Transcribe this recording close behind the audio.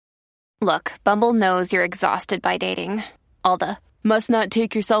Look, Bumble knows you're exhausted by dating. All the, must not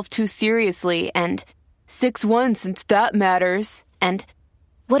take yourself too seriously, and 6'1" since that matters, and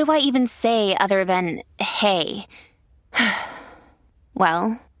what do I even say other than, hey?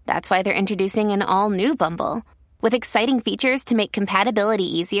 Well, that's why they're introducing an all-new Bumble, with exciting features to make compatibility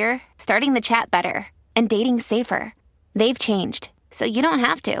easier, starting the chat better, and dating safer. They've changed, so you don't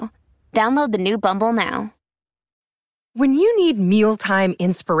have to. Download the new Bumble now. When you need mealtime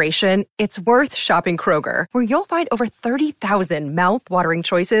inspiration, it's worth shopping Kroger, where you'll find over 30,000 mouth-watering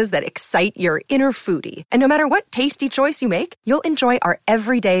choices that excite your inner foodie. And no matter what tasty choice you make, you'll enjoy our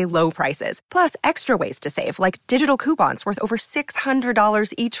everyday low prices, plus extra ways to save, like digital coupons worth over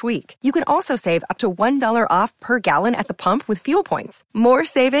 $600 each week. You can also save up to $1 off per gallon at the pump with fuel points. More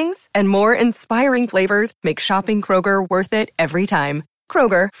savings and more inspiring flavors make shopping Kroger worth it every time.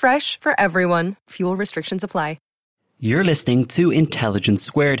 Kroger, fresh for everyone. Fuel restrictions apply. You're listening to Intelligence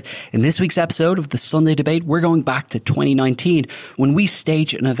Squared. In this week's episode of the Sunday Debate, we're going back to 2019 when we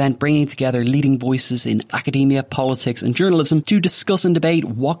staged an event bringing together leading voices in academia, politics and journalism to discuss and debate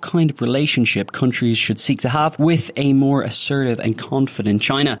what kind of relationship countries should seek to have with a more assertive and confident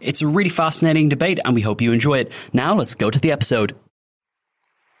China. It's a really fascinating debate and we hope you enjoy it. Now let's go to the episode.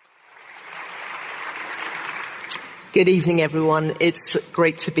 Good evening, everyone. It's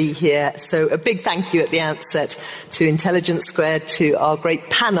great to be here. So a big thank you at the outset to Intelligence Squared, to our great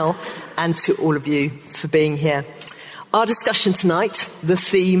panel, and to all of you for being here. Our discussion tonight, the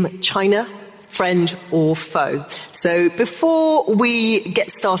theme, China, friend or foe. So before we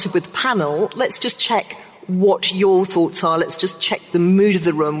get started with the panel, let's just check what your thoughts are. Let's just check the mood of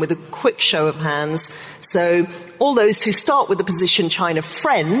the room with a quick show of hands. So all those who start with the position China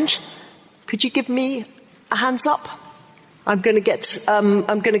friend, could you give me a hands up? I'm going to get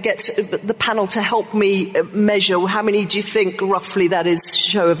the panel to help me measure. How many do you think roughly that is?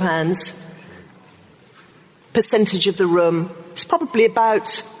 Show of hands. Percentage of the room. It's probably about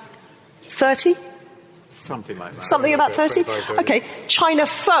 30? Something like that. Something about 30? Okay. China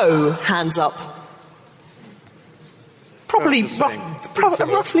foe, hands up. Probably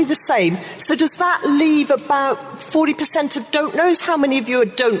roughly the same. So does that leave about 40% of don't knows? How many of you are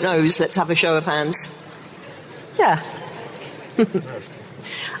don't knows? Let's have a show of hands. Yeah.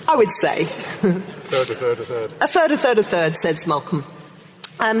 I would say. A third, says Malcolm.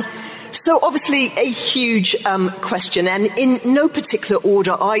 So obviously a huge question, and in no particular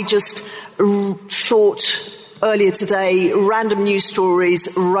order, I just thought earlier today, random news stories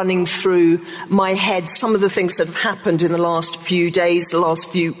running through my head, some of the things that have happened in the last few days, the last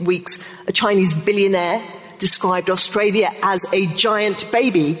few weeks. A Chinese billionaire described Australia as a giant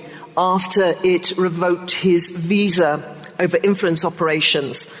baby after it revoked his visa over influence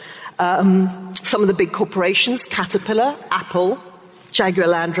operations. Some of the big corporations, Caterpillar, Apple, Jaguar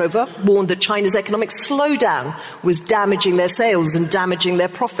Land Rover, warned that China's economic slowdown was damaging their sales and damaging their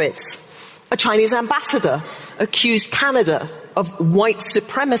profits. A Chinese ambassador accused Canada of white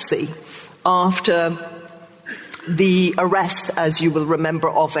supremacy after the arrest, as you will remember,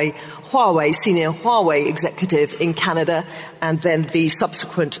 of a senior Huawei executive in Canada, and then the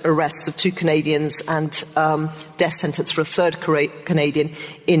subsequent arrests of 2 Canadians and death sentence for a 3rd Canadian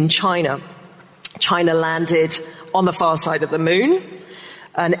in China. China landed on the far side of the moon.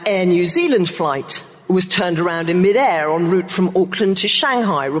 An Air New Zealand flight was turned around in mid-air en route from Auckland to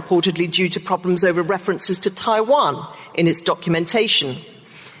Shanghai, reportedly due to problems over references to Taiwan in its documentation.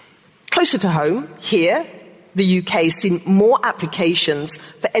 Closer to home, here, the UK has seen more applications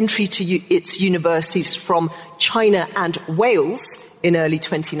for entry to its universities from China and Wales in early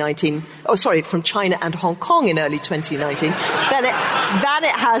 2019. From China and Hong Kong in early 2019 than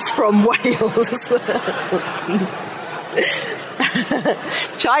it has from Wales.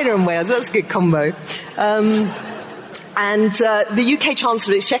 China and Wales, that's a good combo. And the UK Chancellor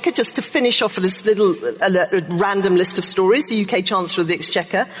of the Exchequer, just to finish off this little random list of stories, the UK Chancellor of the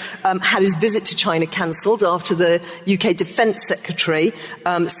Exchequer had his visit to China cancelled after the UK Defence Secretary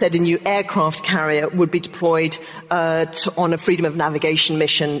said a new aircraft carrier would be deployed on a freedom of navigation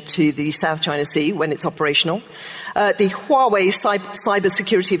mission to the South China Sea when it's operational. The Huawei Cyber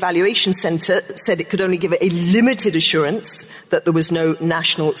Security Evaluation Centre said it could only give a limited assurance that there was no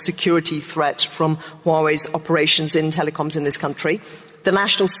national security threat from Huawei's operations in telecoms in this country. The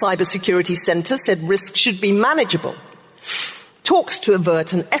National Cyber Security Centre said risks should be manageable. Talks to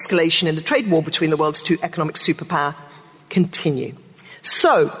avert an escalation in the trade war between the world's 2 economic superpower continue.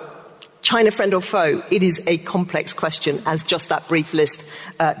 So, China, friend or foe? It is a complex question, as just that brief list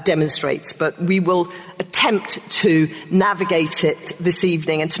demonstrates. But we will attempt to navigate it this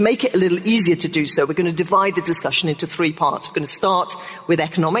evening. And to make it a little easier to do so, we're going to divide the discussion into three parts. We're going to start with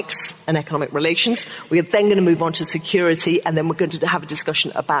economics and economic relations. We're then going to move on to security. And then we're going to have a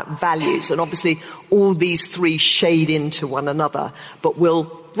discussion about values. And obviously, all these three shade into one another. But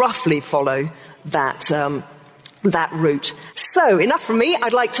we'll roughly follow that route. So, enough from me.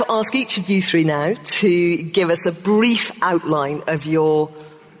 I'd like to ask each of you three now to give us a brief outline of your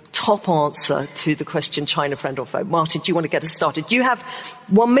top answer to the question, China, friend or foe. Martin, do you want to get us started? You have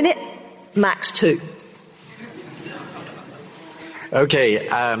 1 minute, max 2. Okay.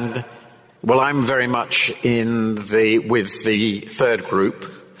 Well, I'm very much with the third group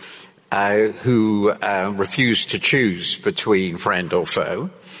who refuse to choose between friend or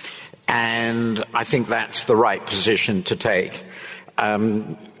foe. And I think that's the right position to take.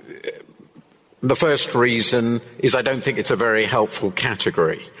 The first reason is I don't think it's a very helpful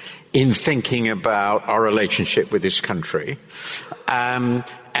category in thinking about our relationship with this country. And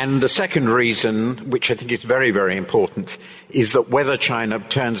the second reason, which I think is very, very important, is that whether China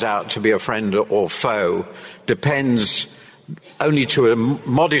turns out to be a friend or foe depends only to a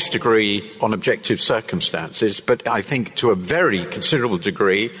modest degree on objective circumstances, but I think to a very considerable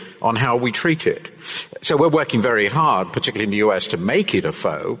degree on how we treat it. So we're working very hard, particularly in the US, to make it a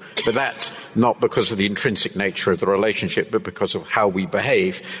foe, but that's not because of the intrinsic nature of the relationship, but because of how we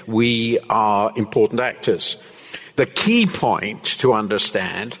behave. We are important actors. The key point to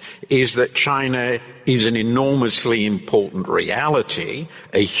understand is that China is an enormously important reality,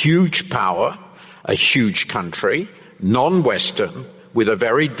 a huge power, a huge country, non-Western, with a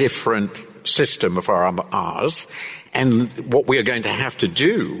very different system of ours. And what we are going to have to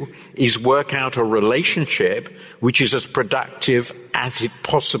do is work out a relationship which is as productive as it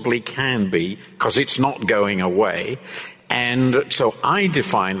possibly can be, because it's not going away. And so I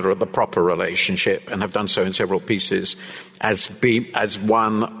define the proper relationship, and have done so in several pieces, as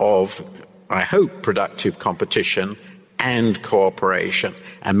one of, I hope, productive competition and cooperation,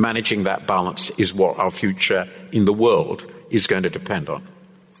 and managing that balance is what our future in the world is going to depend on.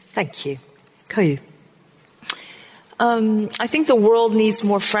 Thank you. Koyu. I think the world needs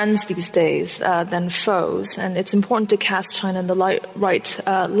more friends these days than foes, and it's important to cast China in the right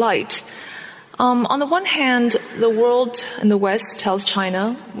light. On the one hand, the world in the West tells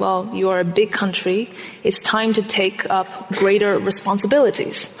China, well, you are a big country, it's time to take up greater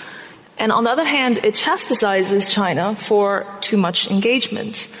responsibilities. And on the other hand, it chastises China for too much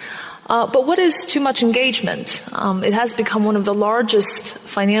engagement. But what is too much engagement? It has become one of the largest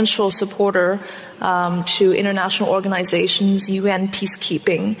financial supporter to international organizations, UN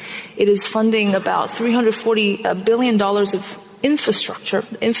peacekeeping. It is funding about $340 billion of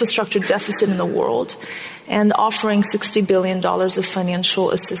infrastructure deficit in the world, and offering $60 billion of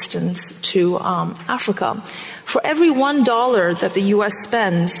financial assistance to Africa. For every $1 that the U.S.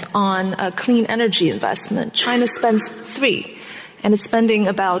 spends on clean energy investment, China spends $3, and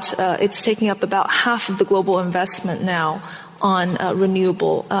it's taking up about half of the global investment now on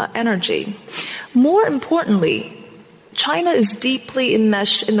renewable energy. More importantly, China is deeply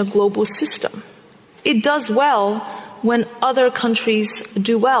enmeshed in the global system. It does well when other countries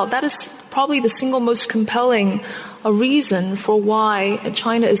do well. That is probably the single most compelling reason for why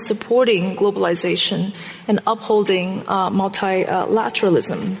China is supporting globalization and upholding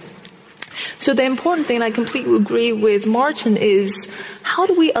multilateralism. So the important thing, and I completely agree with Martin, is how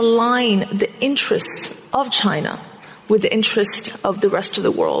do we align the interests of China with the interest of the rest of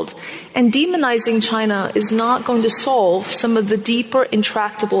the world? And demonizing China is not going to solve some of the deeper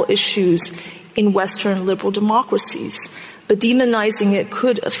intractable issues in Western liberal democracies. But demonizing it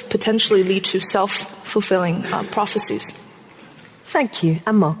could potentially lead to self-fulfilling prophecies. Thank you.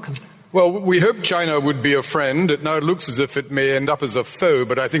 And Malcolm. Well, we hoped China would be a friend. It now looks as if it may end up as a foe,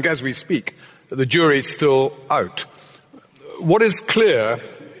 but I think as we speak, the jury's still out. What is clear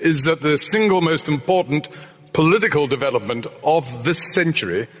is that the single most important political development of this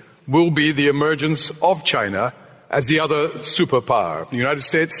century will be the emergence of China as the other superpower. The United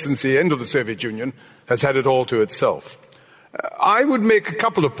States, since the end of the Soviet Union, has had it all to itself. I would make a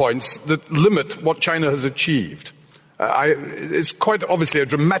couple of points that limit what China has achieved. It's quite obviously a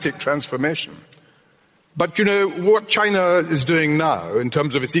dramatic transformation. But, what China is doing now in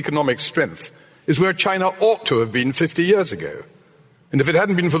terms of its economic strength is where China ought to have been 50 years ago. And if it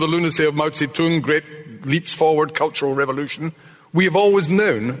hadn't been for the lunacy of Mao Zedong, great leaps forward, cultural revolution, we have always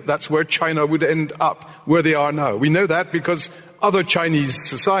known that's where China would end up, where they are now. We know that because other Chinese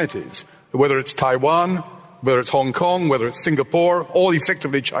societies, whether it's Taiwan, whether it's Hong Kong, whether it's Singapore, all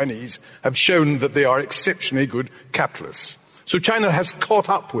effectively Chinese, have shown that they are exceptionally good capitalists. So China has caught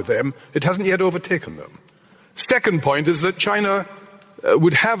up with them. It hasn't yet overtaken them. Second point is that China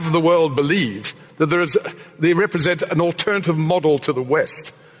would have the world believe that they represent an alternative model to the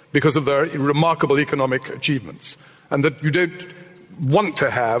West because of their remarkable economic achievements, and that you don't want to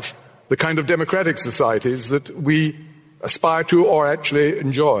have the kind of democratic societies that we aspire to or actually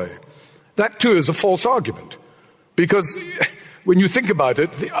enjoy. That, too, is a false argument, because when you think about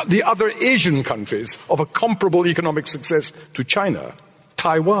it, the other Asian countries of a comparable economic success to China,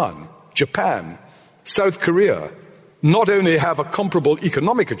 Taiwan, Japan, South Korea, not only have a comparable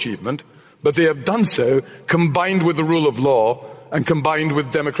economic achievement, but they have done so combined with the rule of law and combined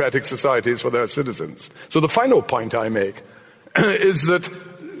with democratic societies for their citizens. So the final point I make is that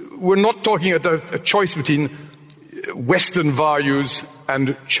we're not talking about a choice between Western values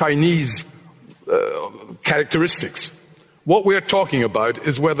and Chinese characteristics. What we're talking about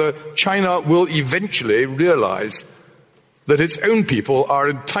is whether China will eventually realize that its own people are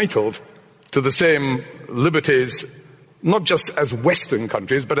entitled to the same liberties, not just as Western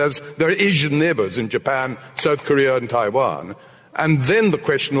countries, but as their Asian neighbors in Japan, South Korea, and Taiwan. And then the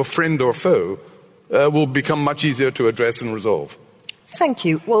question of friend or foe will become much easier to address and resolve. Thank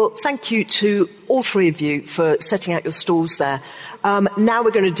you. Well, thank you to all three of you for setting out your stalls there. Now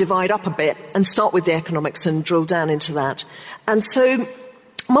we're going to divide up a bit and start with the economics and drill down into that. And so,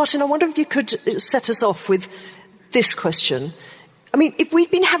 Martin, I wonder if you could set us off with this question. I mean, if we'd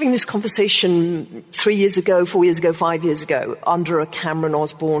been having this conversation 3 years ago, 4 years ago, 5 years ago, under a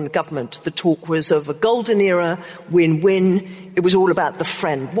Cameron-Osborne government, the talk was of a golden era, win-win. It was all about the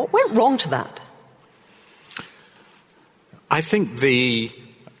friend. What went wrong to that? I think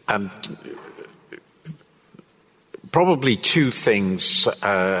probably two things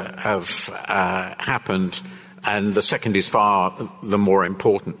have happened, and the second is far the more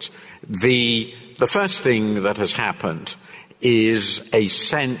important. The first thing that has happened is a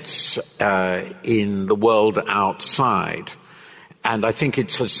sense in the world outside, and I think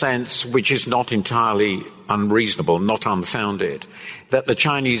it's a sense which is not entirely unreasonable, not unfounded, that the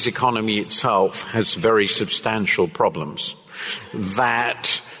Chinese economy itself has very substantial problems,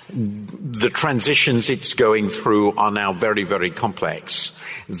 that the transitions it's going through are now very, very complex.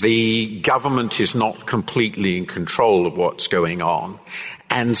 The government is not completely in control of what's going on.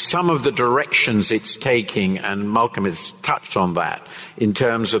 And some of the directions it's taking, and Malcolm has touched on that, in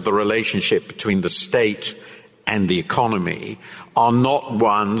terms of the relationship between the state and the economy, are not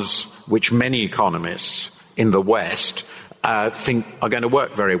ones which many economists in the West think are going to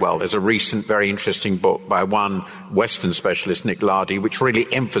work very well. There's a recent, very interesting book by one Western specialist, Nick Lardy, which really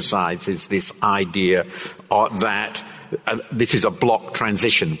emphasizes this idea that this is a block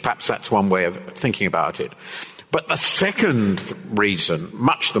transition. Perhaps that's one way of thinking about it. But the second reason,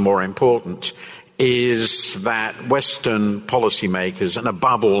 much the more important, is that Western policymakers, and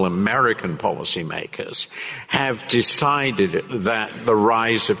above all American policymakers, have decided that the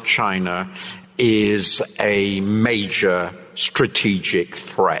rise of China is a major strategic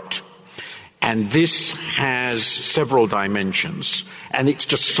threat. And this has several dimensions, and it's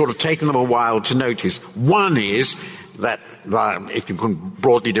just sort of taken them a while to notice. One is that, if you can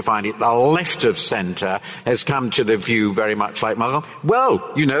broadly define it, the left of centre has come to the view very much like Malcolm.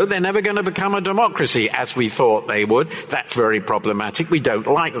 Well, they're never going to become a democracy as we thought they would. That's very problematic. We don't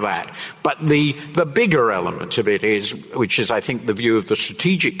like that. But the bigger element of it is, which is, I think, the view of the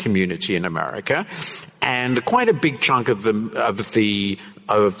strategic community in America, and quite a big chunk of the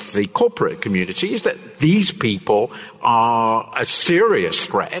corporate community, is that these people are a serious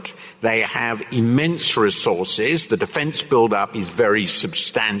threat. They have immense resources. The defense build-up is very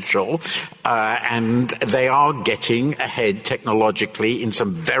substantial, and they are getting ahead technologically in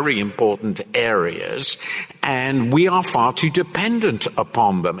some very important areas, and we are far too dependent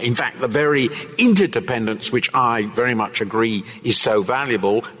upon them. In fact, the very interdependence, which I very much agree is so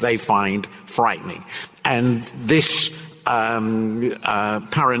valuable, they find frightening. And this paranoia,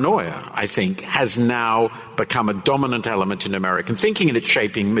 I think, has now become a dominant element in American thinking, and it's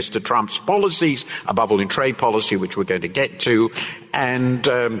shaping Mr. Trump's policies, above all in trade policy, which we're going to get to. And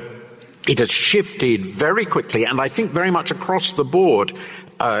it has shifted very quickly, and I think very much across the board,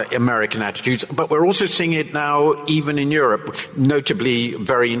 American attitudes, but we're also seeing it now even in Europe. Notably, a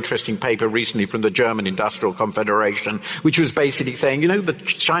very interesting paper recently from the German Industrial Confederation, which was basically saying, the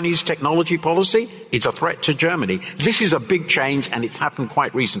Chinese technology policy, it's a threat to Germany. This is a big change, and it's happened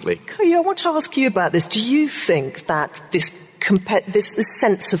quite recently. Koya, I want to ask you about this. Do you think that this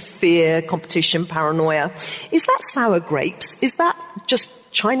sense of fear, competition, paranoia, is that sour grapes? Is that just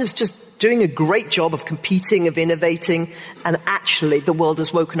China's just doing a great job of competing, of innovating, and actually the world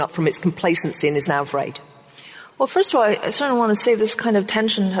has woken up from its complacency and is now afraid? Well, first of all, I certainly want to say this kind of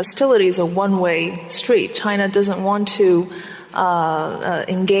tension and hostility is a one-way street. China doesn't want to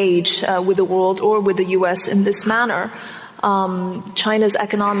engage with the world or with the U.S. in this manner. China's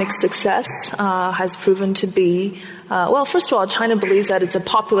economic success has proven to be, well, first of all, China believes that it's a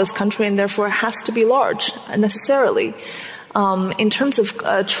populous country and therefore it has to be large necessarily. In terms of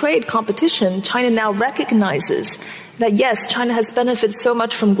trade competition, China now recognizes that, yes, China has benefited so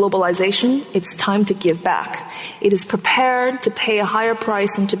much from globalization, it's time to give back. It is prepared to pay a higher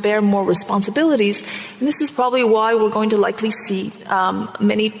price and to bear more responsibilities, and this is probably why we're going to likely see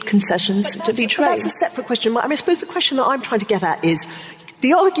many concessions to be trade. That's a separate question. I suppose the question that I'm trying to get at is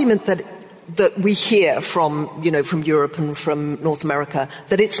the argument that we hear from Europe and from North America,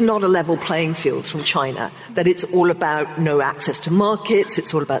 that it's not a level playing field from China, that it's all about no access to markets,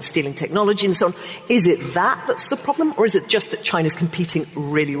 it's all about stealing technology and so on. Is it that's the problem, or is it just that China's competing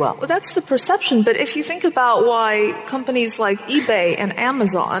really well? Well, that's the perception, but if you think about why companies like eBay and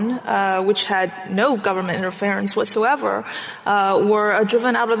Amazon, which had no government interference whatsoever, were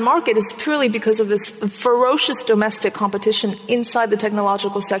driven out of the market, it's purely because of this ferocious domestic competition inside the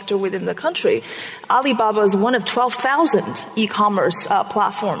technological sector within the country. Alibaba is one of 12,000 e-commerce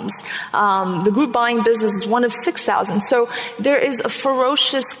platforms. The group buying business is one of 6,000. So there is a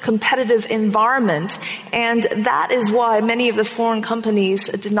ferocious competitive environment, and that is why many of the foreign companies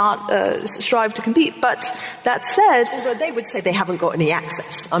did not strive to compete. But that said... Although they would say they haven't got any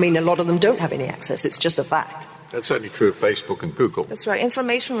access. I mean, a lot of them don't have any access. It's just a fact. That's only true of Facebook and Google. That's right.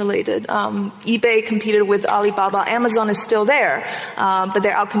 Information related. eBay competed with Alibaba. Amazon is still there, but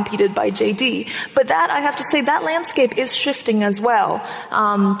they're outcompeted by JD. But that, I have to say, that landscape is shifting as well.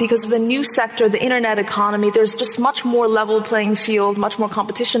 Because of the new sector, the internet economy, there's just much more level playing field, much more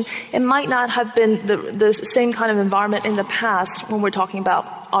competition. It might not have been the same kind of environment in the past when we're talking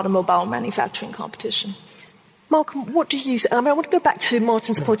about automobile manufacturing competition. Malcolm, what do you think? I want to go back to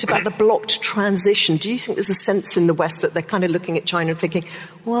Martin's point about the blocked transition. Do you think there's a sense in the West that they're kind of looking at China and thinking,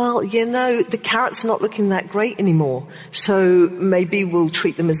 well, the carrot's not looking that great anymore, so maybe we'll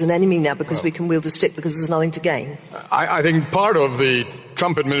treat them as an enemy now because we can wield a stick because there's nothing to gain? I think part of the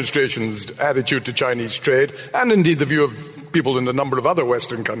Trump administration's attitude to Chinese trade, and indeed the view of people in a number of other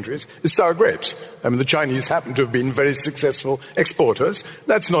Western countries, is sour grapes. I mean, the Chinese happen to have been very successful exporters.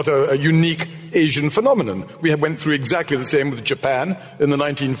 That's not a unique Asian phenomenon. We went through exactly the same with Japan in the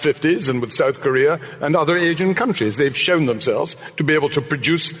 1950s and with South Korea and other Asian countries. They've shown themselves to be able to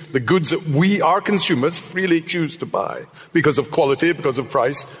produce the goods that we, our consumers, freely choose to buy because of quality, because of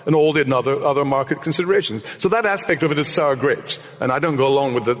price, and all the other market considerations. So that aspect of it is sour grapes. And I don't go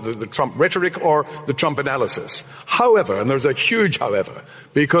along with the Trump rhetoric or the Trump analysis. However, and there's a huge however,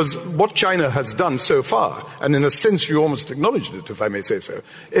 because what China has done so far, and in a sense you almost acknowledged it, if I may say so,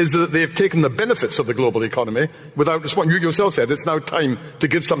 is that they've taken the benefits of the global economy without responding. You yourself said it's now time to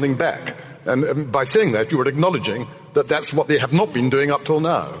give something back. And by saying that, you were acknowledging that that's what they have not been doing up till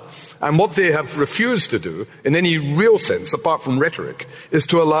now. And what they have refused to do, in any real sense, apart from rhetoric, is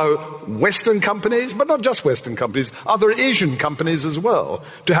to allow Western companies, but not just Western companies, other Asian companies as well,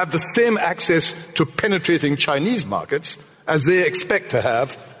 to have the same access to penetrating Chinese markets as they expect to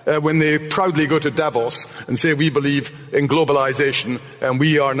have when they proudly go to Davos and say we believe in globalization and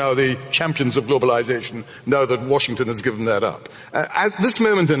we are now the champions of globalization now that Washington has given that up. At this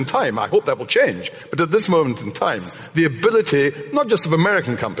moment in time, I hope that will change, but at this moment in time, the ability not just of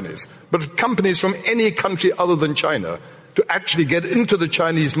American companies, but of companies from any country other than China to actually get into the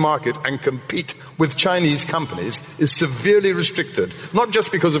Chinese market and compete with Chinese companies is severely restricted, not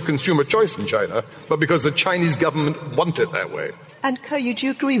just because of consumer choice in China, but because the Chinese government want it that way. And Ke, do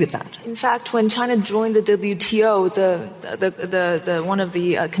you agree with that? In fact, when China joined the WTO, one of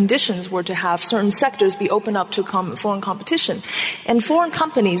the conditions were to have certain sectors be open up to foreign competition. And foreign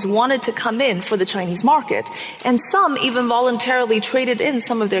companies wanted to come in for the Chinese market. And some even voluntarily traded in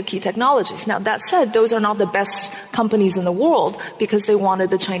some of their key technologies. Now, that said, those are not the best companies in the world because they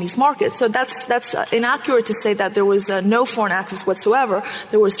wanted the Chinese market. So that's inaccurate to say that there was no foreign access whatsoever.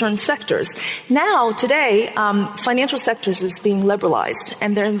 There were certain sectors. Now, today, financial sectors is being liberalized,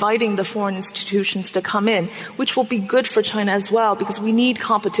 and they're inviting the foreign institutions to come in, which will be good for China as well, because we need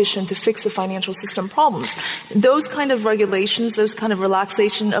competition to fix the financial system problems. Those kind of regulations, those kind of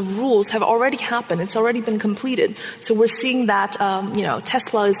relaxation of rules have already happened. It's already been completed. So we're seeing that,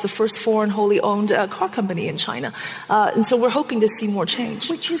 Tesla is the first foreign wholly owned car company in China. And so we're hoping to see more change.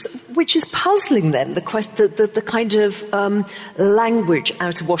 Which is puzzling then, the kind of language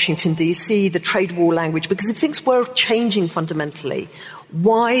out of Washington, D.C., the trade war language, because if things were changing fundamentally,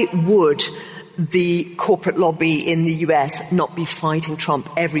 why would the corporate lobby in the US not be fighting Trump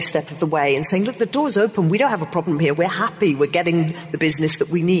every step of the way and saying, look, the door's open, we don't have a problem here, we're happy, we're getting the business that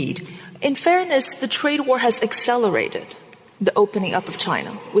we need? In fairness, the trade war has accelerated the opening up of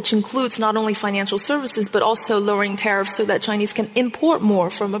China, which includes not only financial services, but also lowering tariffs so that Chinese can import more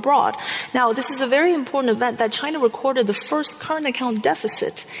from abroad. Now, this is a very important event that China recorded the first current account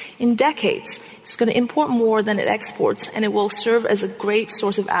deficit in decades. It's going to import more than it exports, and it will serve as a great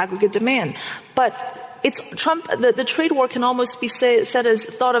source of aggregate demand. But the trade war can almost be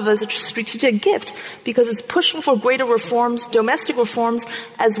thought of as a strategic gift because it's pushing for greater reforms, domestic reforms,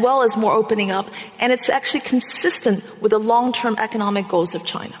 as well as more opening up, and it's actually consistent with the long-term economic goals of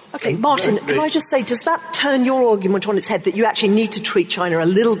China. Okay, Martin, can I just say, does that turn your argument on its head that you actually need to treat China a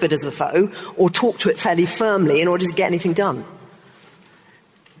little bit as a foe or talk to it fairly firmly in order to get anything done?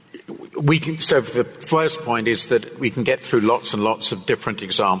 So the first point is that we can get through lots and lots of different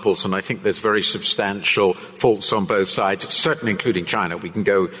examples, and I think there's very substantial faults on both sides, certainly including China. We can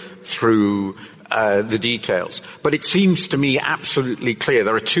go through the details. But it seems to me absolutely clear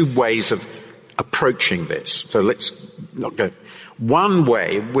there are two ways of approaching this. So let's not go. One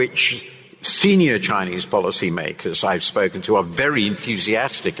way, which senior Chinese policymakers I've spoken to are very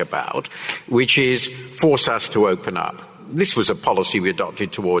enthusiastic about, which is force us to open up. This was a policy we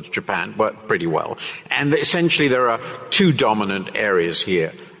adopted towards Japan, worked pretty well. And essentially there are two dominant areas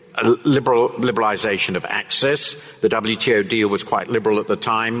here. Liberalization of access. The WTO deal was quite liberal at the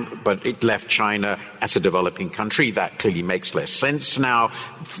time, but it left China as a developing country. That clearly makes less sense now.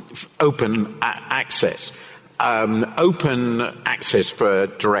 Open access. Open access for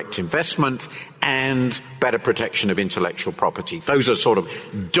direct investment and better protection of intellectual property. Those are sort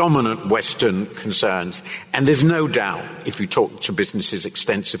of dominant Western concerns. And there's no doubt, if you talk to businesses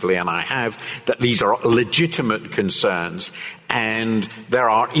extensively, and I have, that these are legitimate concerns. And there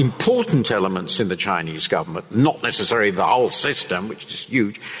are important elements in the Chinese government, not necessarily the whole system, which is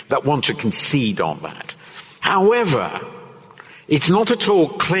huge, that want to concede on that. However, it's not at all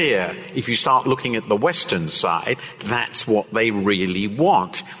clear, if you start looking at the Western side, that's what they really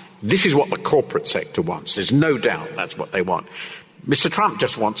want. This is what the corporate sector wants. There's no doubt that's what they want. Mr. Trump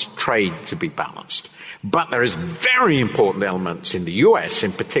just wants trade to be balanced. But there is very important elements in the US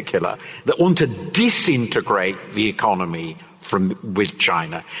in particular that want to disintegrate the economy with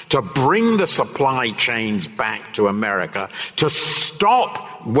China, to bring the supply chains back to America, to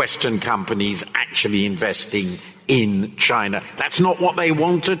stop Western companies actually investing in China. That's not what they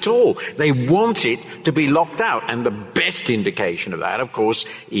want at all. They want it to be locked out. And the best indication of that, of course,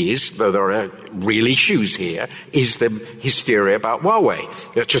 is, though there are real issues here, is the hysteria about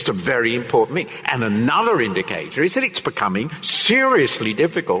Huawei. That's just a very important thing. And another indicator is that it's becoming seriously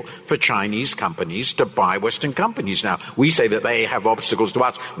difficult for Chinese companies to buy Western companies. Now, we say that they have obstacles to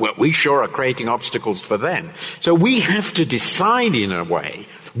us. Well, we sure are creating obstacles for them. So we have to decide in a way.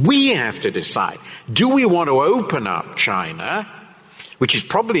 We have to decide, do we want to open up China, which is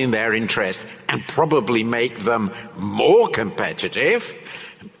probably in their interest, and probably make them more competitive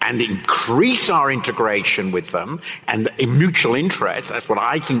and increase our integration with them and in mutual interest, that's what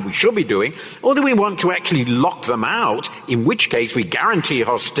I think we should be doing, or do we want to actually lock them out, in which case we guarantee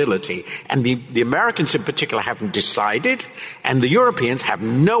hostility? And the Americans in particular haven't decided, and the Europeans have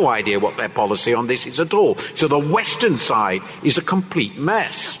no idea what their policy on this is at all. So the Western side is a complete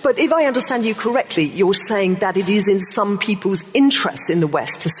mess. But if I understand you correctly, you're saying that it is in some people's interest in the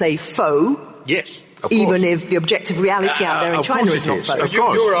West to say foe. Yes. Even if the objective reality out there in China is not foe.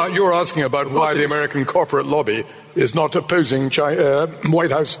 You're asking about why the American corporate lobby is not opposing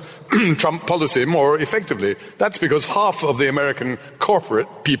White House Trump policy more effectively. That's because half of the American corporate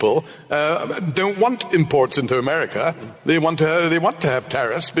people don't want imports into America. They want to have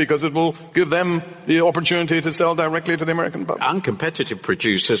tariffs because it will give them the opportunity to sell directly to the American public. Uncompetitive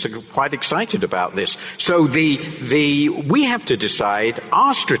producers are quite excited about this. So we have to decide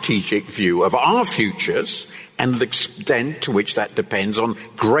our strategic view of our futures and the extent to which that depends on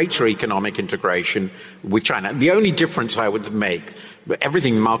greater economic integration with China. The only difference I would make,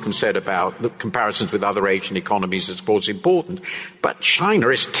 everything Malcolm said about the comparisons with other Asian economies is, of course, important, but China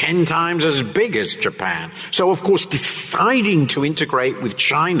is 10 times as big as Japan. So, of course, deciding to integrate with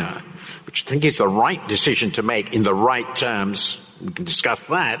China, which I think is the right decision to make in the right terms, we can discuss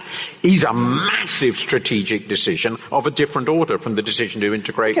that, is a massive strategic decision of a different order from the decision to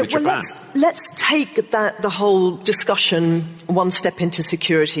integrate with Japan. Let's take the whole discussion one step into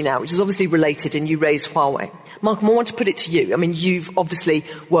security now, which is obviously related, and you raised Huawei. Malcolm, I want to put it to you. I mean, you've obviously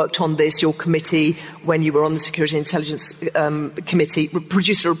worked on this. Your committee, when you were on the Security and Intelligence Committee,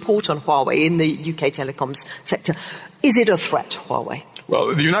 produced a report on Huawei in the UK telecoms sector. Is it a threat, Huawei?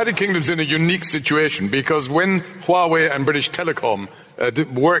 Well, the United Kingdom's in a unique situation because when Huawei and British Telecom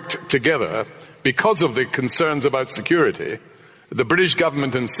worked together, because of the concerns about security, the British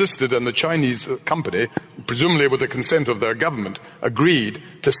government insisted, and the Chinese company, presumably with the consent of their government, agreed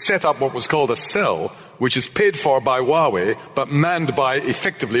to set up what was called a cell, which is paid for by Huawei, but manned by,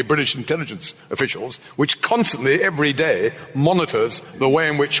 effectively, British intelligence officials, which constantly, every day, monitors the way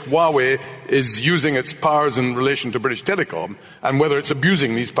in which Huawei is using its powers in relation to British Telecom, and whether it's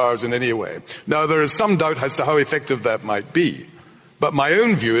abusing these powers in any way. Now, there is some doubt as to how effective that might be. But my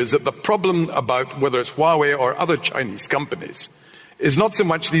own view is that the problem about whether it's Huawei or other Chinese companies is not so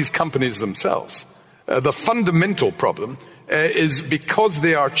much these companies themselves. The fundamental problem is because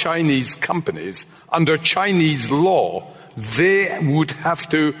they are Chinese companies, under Chinese law, they would have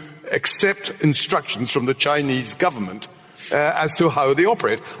to accept instructions from the Chinese government as to how they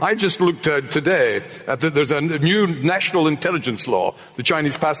operate. I just looked today at there's a new national intelligence law the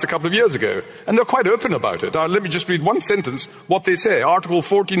Chinese passed a couple of years ago, and they're quite open about it. Let me just read one sentence, what they say. Article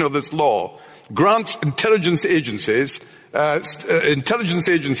 14 of this law grants intelligence agencies,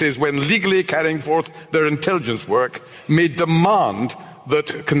 when legally carrying forth their intelligence work, may demand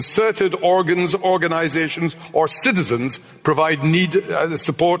that concerted organs, organizations, or citizens provide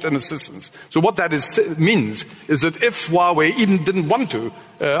support and assistance. So what that means is that if Huawei even didn't want to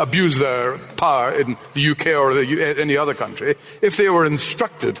abuse their power in the UK or any other country, if they were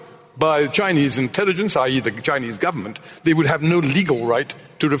instructed by Chinese intelligence, i.e. the Chinese government, they would have no legal right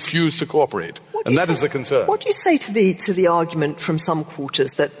to refuse to cooperate. And that is the concern. What do you say to the argument from some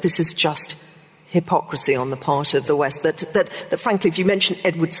quarters that this is just hypocrisy on the part of the West, that frankly, if you mention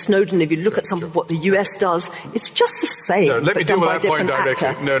Edward Snowden, if you look at some of what the US does, it's just the same. No, let me deal with that point directly.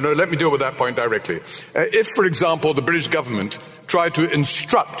 Actor. Let me deal with that point directly. If, for example, the British government tried to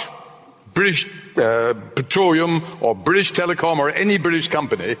instruct British Petroleum or British Telecom or any British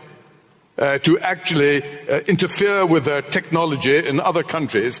company to actually interfere with their technology in other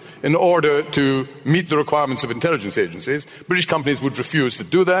countries in order to meet the requirements of intelligence agencies, British companies would refuse to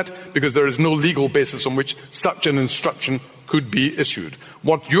do that because there is no legal basis on which such an instruction could be issued.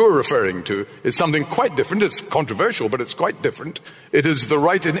 What you're referring to is something quite different. It's controversial, but it's quite different. It is the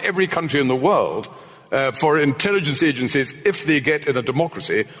right in every country in the world for intelligence agencies, if they get in a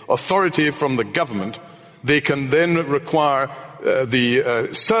democracy authority from the government, they can then require the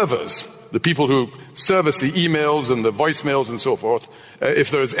servers, the people who service the emails and the voicemails and so forth,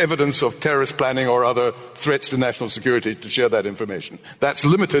 if there is evidence of terrorist planning or other threats to national security, to share that information. That's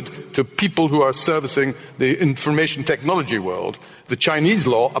limited to people who are servicing the information technology world. The Chinese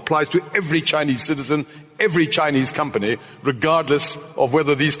law applies to every Chinese citizen, every Chinese company, regardless of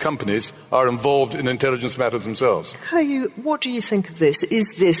whether these companies are involved in intelligence matters themselves. Caillou, what do you think of this? Is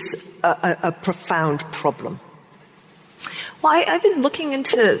this a profound problem? Well, I've been looking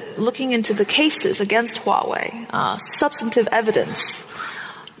into the cases against Huawei, substantive evidence.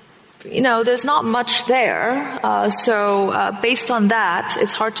 There's not much there, so based on that,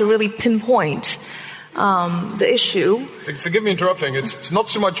 it's hard to really pinpoint the issue. Forgive me interrupting. It's not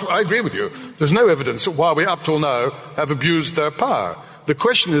so much. I agree with you. There's no evidence that Huawei up till now have abused their power. The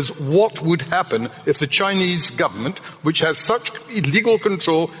question is, what would happen if the Chinese government, which has such legal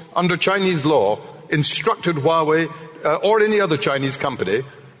control under Chinese law, instructed Huawei or any other Chinese company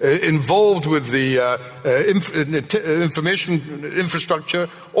involved with the information infrastructure,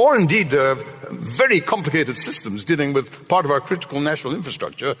 or indeed very complicated systems dealing with part of our critical national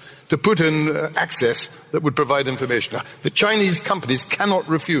infrastructure, to put in access that would provide information. The Chinese companies cannot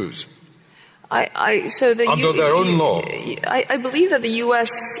refuse. Under their own law. I believe that the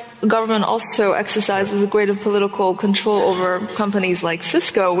U.S. government also exercises a greater political control over companies like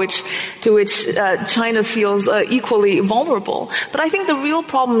Cisco, to which China feels equally vulnerable. But I think the real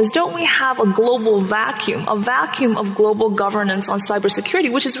problem is, don't we have a global vacuum of global governance on cybersecurity,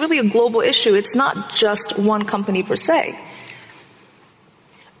 which is really a global issue. It's not just one company per se.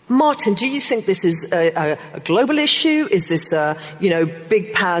 Martin, do you think this is a global issue? Is this,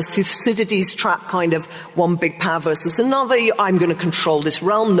 big powers, Thucydides trap kind of one big power versus another? I'm going to control this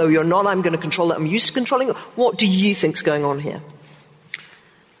realm. No, you're not. I'm going to control it. I'm used to controlling it. What do you think's going on here?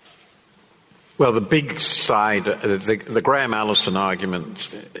 Well, the big side, the Graham Allison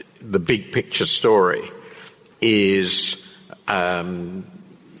argument, the big picture story is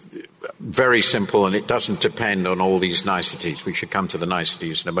very simple, and it doesn't depend on all these niceties. We should come to the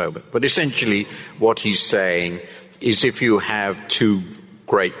niceties in a moment. But essentially what he's saying is, if you have two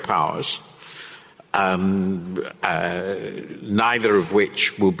great powers, neither of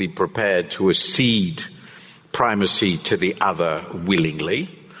which will be prepared to accede primacy to the other willingly,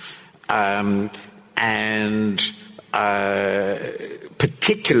 and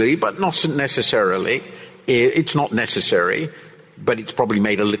particularly, but not necessarily, it's not necessary, but it's probably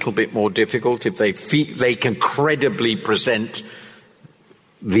made a little bit more difficult if they can credibly present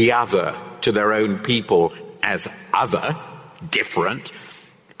the other to their own people as other, different.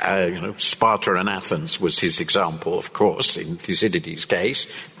 Sparta and Athens was his example, of course, in Thucydides' case,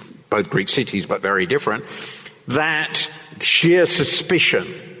 both Greek cities but very different. That sheer suspicion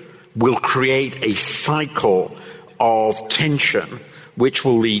will create a cycle of tension which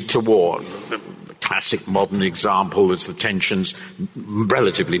will lead to war. The classic modern example is the tensions,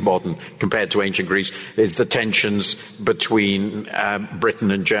 relatively modern compared to ancient Greece, is the tensions between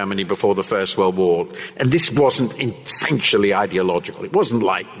Britain and Germany before the First World War. And this wasn't essentially ideological. It wasn't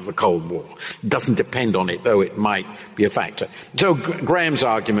like the Cold War. It doesn't depend on it, though it might be a factor. So Graham's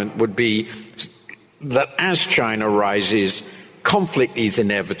argument would be that as China rises, conflict is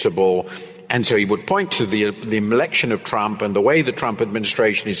inevitable. And so he would point to the election of Trump and the way the Trump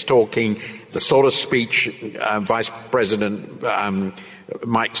administration is talking, the sort of speech Vice President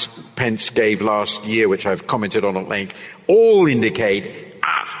Mike Pence gave last year, which I've commented on at length, all indicate,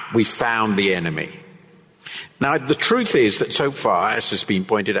 we found the enemy. Now, the truth is that so far, as has been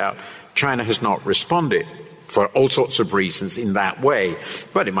pointed out, China has not responded for all sorts of reasons in that way,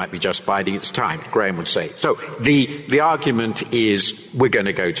 but it might be just biding its time, Graham would say. So the argument is we're going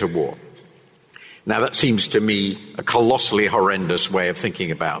to go to war. Now, that seems to me a colossally horrendous way of thinking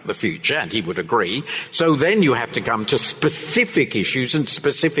about the future, and he would agree. So then you have to come to specific issues and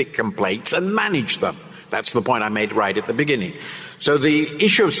specific complaints and manage them. That's the point I made right at the beginning. So the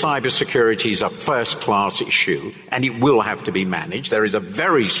issue of cybersecurity is a first-class issue, and it will have to be managed. There is a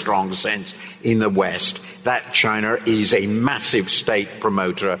very strong sense in the West that China is a massive state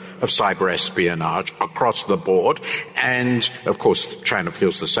promoter of cyber espionage across the board. And, of course, China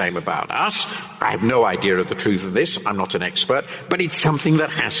feels the same about us. I have no idea of the truth of this. I'm not an expert. But it's something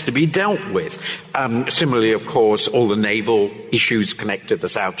that has to be dealt with. Similarly, of course, all the naval issues connected to the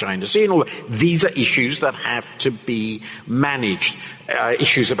South China Sea and all that. These are issues that have to be managed.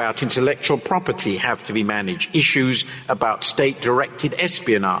 Issues about intellectual property have to be managed. Issues about state-directed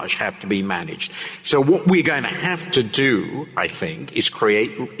espionage have to be managed. So what we're going to have to do, I think, is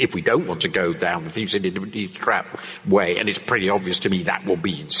create, if we don't want to go down the Thucydides trap way, and it's pretty obvious to me that will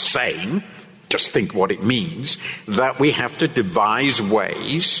be insane, just think what it means, that we have to devise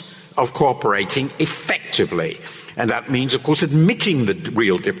ways of cooperating effectively. And that means, of course, admitting the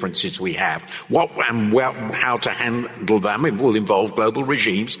real differences we have. How to handle them. It will involve global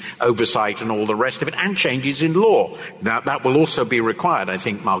regimes, oversight and all the rest of it, and changes in law. Now, that will also be required. I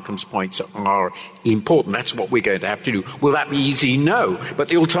think Malcolm's points are important. That's what we're going to have to do. Will that be easy? No. But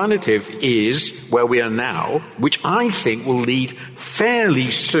the alternative is where we are now, which I think will lead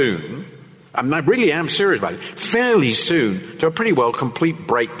fairly soon, I really am serious about it, fairly soon to a pretty well complete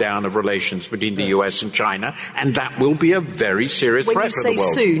breakdown of relations between the US and China, and that will be a very serious threat for the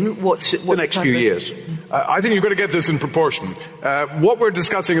world. When you say soon, what's the next few years? I think you've got to get this in proportion. What we're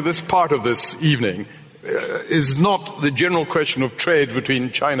discussing at this part of this evening is not the general question of trade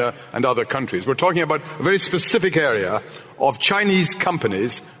between China and other countries. We're talking about a very specific area of Chinese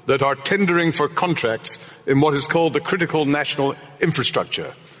companies that are tendering for contracts in what is called the critical national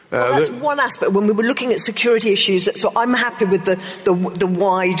infrastructure. Well, that's one aspect. When we were looking at security issues, so I'm happy with the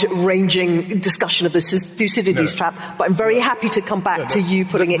wide-ranging discussion of the Thucydides trap, but I'm very happy to come back to you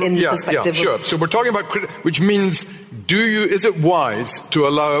putting it in perspective. Yeah, sure. So we're talking about, which means, is it wise to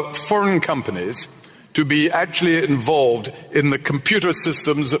allow foreign companies to be actually involved in the computer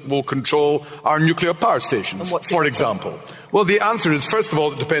systems that will control our nuclear power stations, for example? Well, the answer is, first of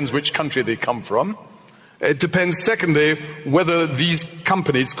all, it depends which country they come from. It depends, secondly, whether these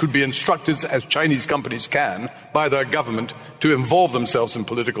companies could be instructed, as Chinese companies can, by their government to involve themselves in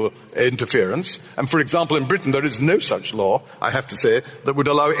political interference. And, for example, in Britain, there is no such law, I have to say, that would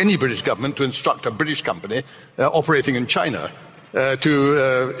allow any British government to instruct a British company operating in China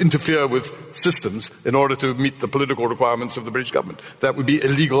to interfere with systems in order to meet the political requirements of the British government. That would be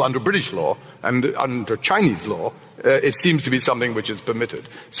illegal under British law, and under Chinese law, it seems to be something which is permitted.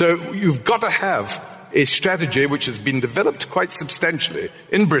 So you've got to have a strategy which has been developed quite substantially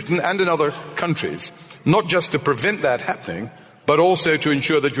in Britain and in other countries, not just to prevent that happening, but also to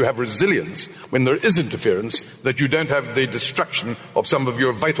ensure that you have resilience when there is interference, that you don't have the destruction of some of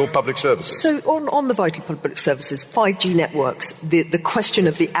your vital public services. So on the vital public services, 5G networks, the question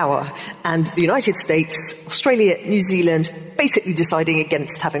of the hour, and the United States, Australia, New Zealand, basically deciding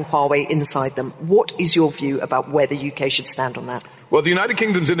against having Huawei inside them. What is your view about where the UK should stand on that? Well, the United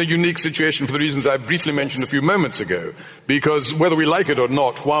Kingdom's in a unique situation for the reasons I briefly mentioned a few moments ago, because whether we like it or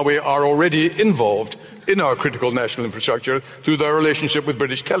not, Huawei are already involved in our critical national infrastructure through their relationship with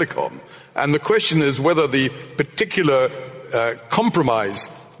British Telecom. And the question is whether the particular compromise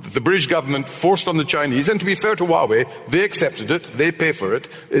that the British government forced on the Chinese, and to be fair to Huawei, they accepted it, they pay for it,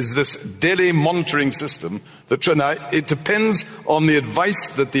 is this daily monitoring system. It depends on the advice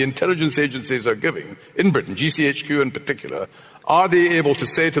that the intelligence agencies are giving in Britain, GCHQ in particular. Are they able to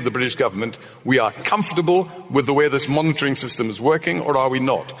say to the British government, we are comfortable with the way this monitoring system is working, or are we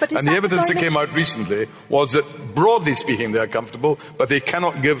not? And the evidence that came out recently was that, broadly speaking, they are comfortable, but they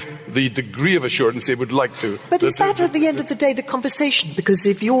cannot give the degree of assurance they would like to. But is that, at the end of the day, the conversation? Because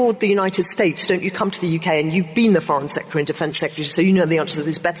if you're the United States, don't you come to the UK, and you've been the Foreign Secretary and Defence Secretary, so you know the answer to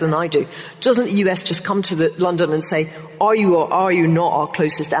this better than I do. Doesn't the US just come to London and say, are you or are you not our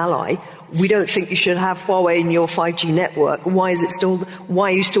closest ally? We don't think you should have Huawei in your 5G network. Why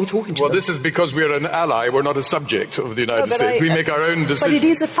are you still talking to them? Well, this is because we're an ally. We're not a subject of the United States. We make our own decisions. But it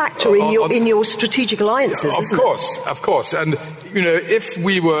is a factor in your strategic alliances, isn't it? Of course. And, if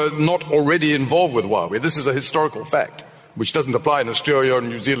we were not already involved with Huawei, this is a historical fact, which doesn't apply in Australia or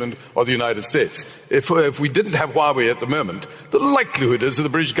New Zealand or the United States. If we didn't have Huawei at the moment, the likelihood is that the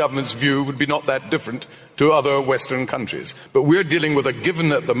British government's view would be not that different to other Western countries. But we're dealing with a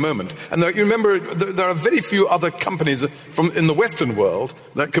given at the moment. And you remember, there are very few other companies in the Western world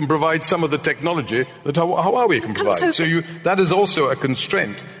that can provide some of the technology that Huawei can provide. So that is also a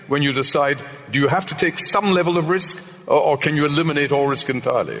constraint when you decide, do you have to take some level of risk, or can you eliminate all risk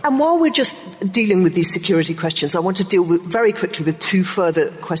entirely? And while we're just dealing with these security questions, I want to deal very quickly with two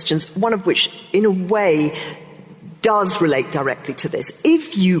further questions, one of which, in a way, does relate directly to this.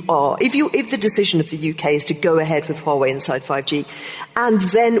 If the decision of the UK is to go ahead with Huawei inside 5G, and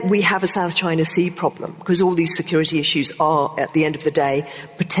then we have a South China Sea problem, because all these security issues are, at the end of the day,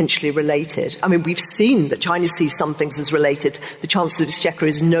 potentially related. I mean, we've seen that China sees some things as related. The Chancellor of the Exchequer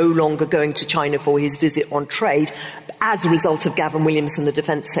is no longer going to China for his visit on trade, as a result of Gavin Williamson, the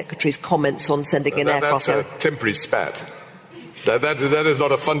Defence Secretary's comments on sending an aircraft. That's a temporary spat. That is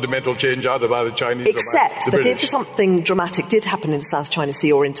not a fundamental change either by the Chinese or by the British. Except that if something dramatic did happen in the South China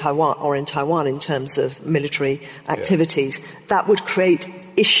Sea or in Taiwan in terms of military activities, that would create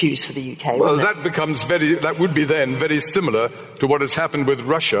issues for the UK. Well, that would be then very similar to what has happened with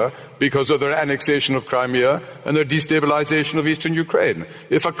Russia because of their annexation of Crimea and their destabilization of eastern Ukraine.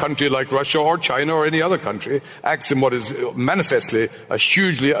 If a country like Russia or China or any other country acts in what is manifestly a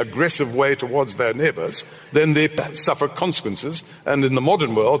hugely aggressive way towards their neighbors, then they suffer consequences. And in the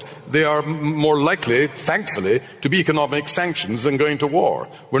modern world, they are more likely, thankfully, to be economic sanctions than going to war.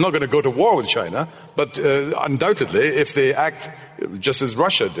 We're not going to go to war with China, but undoubtedly, if they act just as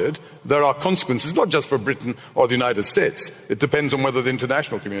Russia did, there are consequences not just for Britain or the United States. It depends on whether the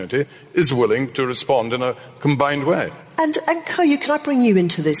international community is willing to respond in a combined way. And Ke, can I bring you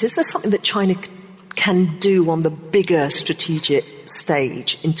into this? Is there something that China can do on the bigger strategic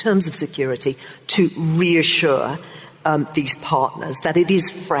stage in terms of security to reassure these partners that it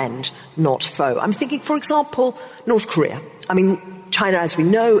is friend, not foe? I'm thinking, for example, North Korea. I mean, China, as we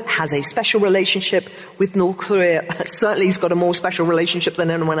know, has a special relationship with North Korea. Certainly it's got a more special relationship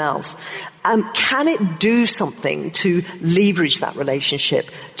than anyone else. Can it do something to leverage that relationship,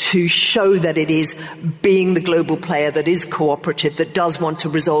 to show that it is being the global player, that is cooperative, that does want to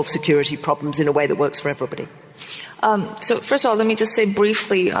resolve security problems in a way that works for everybody? So first of all, let me just say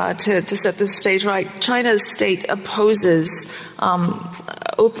briefly to set the stage right. China's state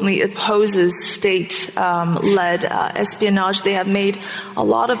openly opposes state-led espionage. They have made a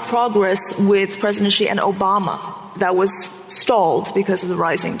lot of progress with President Xi and Obama. That was stalled because of the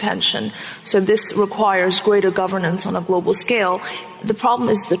rising tension. So this requires greater governance on a global scale. The problem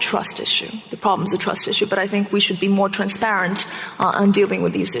is the trust issue. But I think we should be more transparent on dealing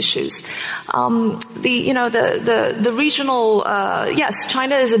with these issues. The regional, yes,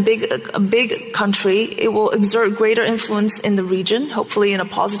 China is a big country. It will exert greater influence in the region, hopefully in a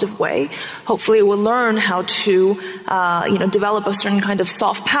positive way. Hopefully it will learn how to, develop a certain kind of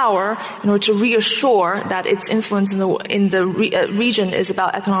soft power in order to reassure that its influence in the region is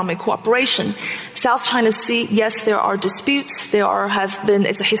about economic cooperation. South China Sea, yes, there are disputes.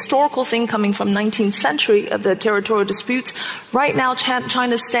 It's a historical thing coming from 19th century of the territorial disputes. Right now,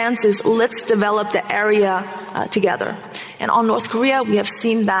 China's stance is let's develop the area together. And on North Korea, we have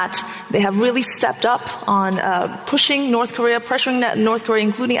seen that they have really stepped up on pressuring North Korea,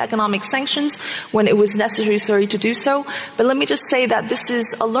 including economic sanctions when it was necessary to do so. But let me just say that this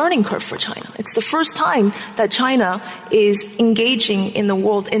is a learning curve for China. It's the first time that China is engaging in the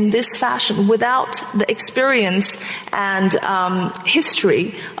world in this fashion without the experience and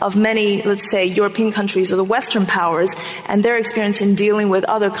history of many, let's say, European countries or the Western powers and their experience in dealing with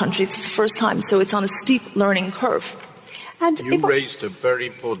other countries. It's the first time, so it's on a steep learning curve. And you raised a very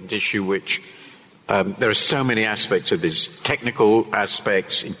important issue, which there are so many aspects of this, technical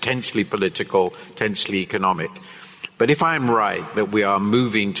aspects, intensely political, intensely economic. But if I'm right that we are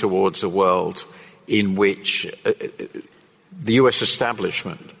moving towards a world in which the US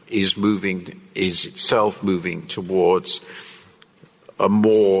establishment is itself moving towards a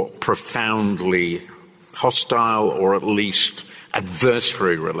more profoundly hostile or at least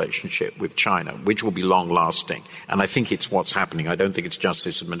adversary relationship with China, which will be long-lasting. And I think it's what's happening. I don't think it's just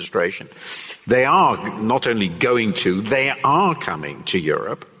this administration. They are not only they are coming to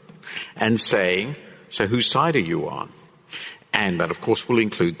Europe and saying, so whose side are you on? And that, of course, will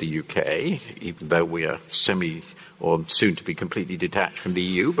include the UK, even though we are or soon to be completely detached from the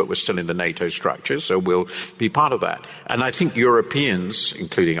EU, but we're still in the NATO structure, so we'll be part of that. And I think Europeans,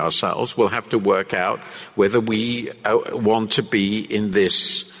 including ourselves, will have to work out whether we want to be in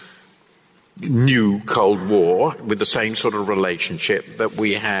this new Cold War with the same sort of relationship that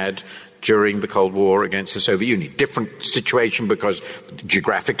we had during the Cold War against the Soviet Union. Different situation because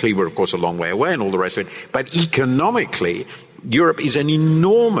geographically we're, of course, a long way away and all the rest of it. But economically, Europe is an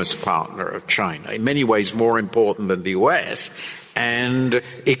enormous partner of China, in many ways more important than the US, and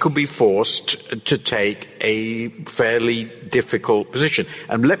it could be forced to take a fairly difficult position.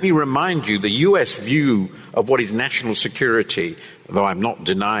 And let me remind you, the US view of what is national security, though I'm not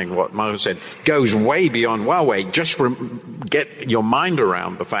denying what Mo said, goes way beyond Huawei. Just get your mind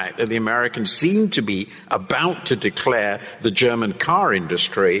around the fact that the Americans seem to be about to declare the German car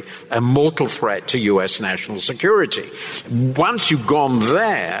industry a mortal threat to US national security. Once you've gone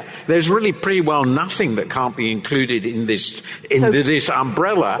there, there's really pretty well nothing that can't be included in this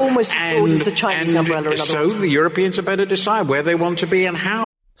umbrella. Almost as broad as the Chinese umbrella. So the Europeans had better decide where they want to be and how.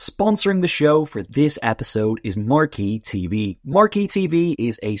 Sponsoring the show for this episode is Marquee TV. Marquee TV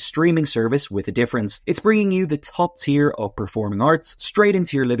is a streaming service with a difference. It's bringing you the top tier of performing arts straight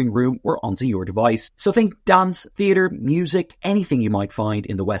into your living room or onto your device. So think dance, theatre, music, anything you might find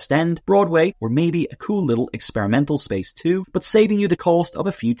in the West End, Broadway, or maybe a cool little experimental space too, but saving you the cost of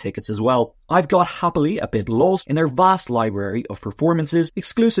a few tickets as well. I've got happily a bit lost in their vast library of performances,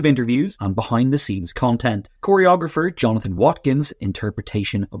 exclusive interviews, and behind-the-scenes content. Choreographer Jonathan Watkins'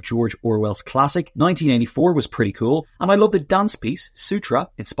 interpretation of George Orwell's classic 1984 was pretty cool, and I love the dance piece Sutra,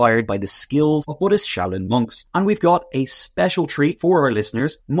 inspired by the skills of Buddhist Shaolin monks. And we've got a special treat for our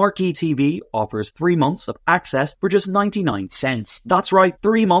listeners. Marquee TV offers 3 months of access for just 99 cents. That's right,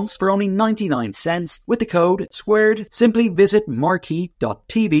 3 months for only 99 cents with the code SQUARED. Simply visit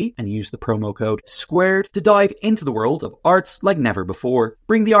marquee.tv and use the promo code SQUARED to dive into the world of arts like never before.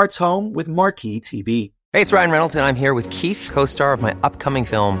 Bring the arts home with Marquee TV. Hey, it's Ryan Reynolds, and I'm here with Keith, co-star of my upcoming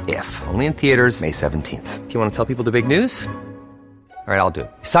film, If, only in theaters May 17th. Do you want to tell people the big news? All right, I'll do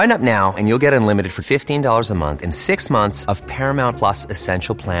it. Sign up now and you'll get unlimited for $15 a month and 6 months of Paramount Plus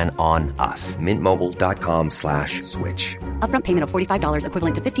Essential Plan on us. MintMobile.com/switch. Upfront payment of $45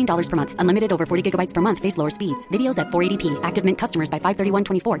 equivalent to $15 per month. Unlimited over 40 gigabytes per month. Face lower speeds. Videos at 480p. Active Mint customers by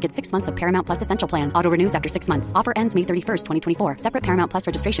 531.24 get 6 months of Paramount Plus Essential Plan. Auto renews after 6 months. Offer ends May 31st, 2024. Separate Paramount Plus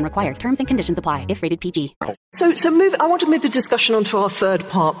registration required. Terms and conditions apply if rated PG. I want to move the discussion onto our third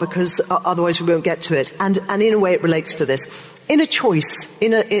part because otherwise we won't get to it. And in a way it relates to this. In a choice,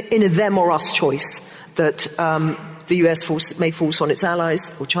 in a them or us choice that the US may force on its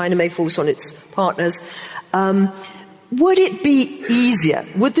allies or China may force on its partners, would it be easier?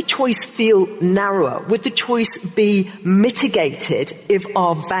 Would the choice feel narrower? Would the choice be mitigated if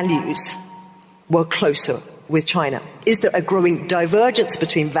our values were closer with China? Is there a growing divergence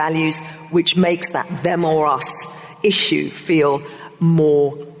between values which makes that them or us issue feel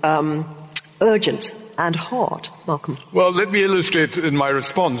more urgent and hard? Malcolm. Well, let me illustrate in my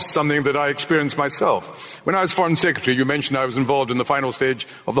response something that I experienced myself. When I was Foreign Secretary, you mentioned I was involved in the final stage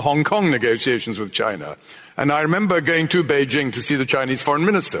of the Hong Kong negotiations with China. And I remember going to Beijing to see the Chinese Foreign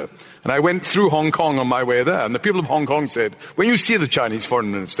Minister. And I went through Hong Kong on my way there. And the people of Hong Kong said, when you see the Chinese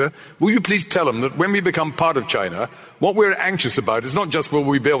Foreign Minister, will you please tell him that when we become part of China, what we're anxious about is not just will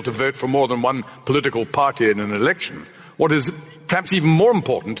we be able to vote for more than one political party in an election, What is perhaps even more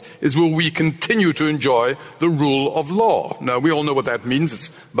important is will we continue to enjoy the rule of law? Now, we all know what that means. It's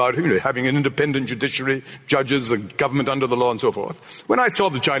about having an independent judiciary, judges, the government under the law, and so forth. When I saw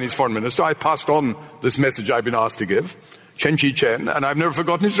the Chinese foreign minister, I passed on this message I've been asked to give, Chen Chi-chen, and I've never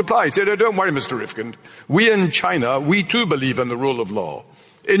forgotten his reply. He said, "Oh, don't worry, Mr. Rifkind. We in China, we too believe in the rule of law.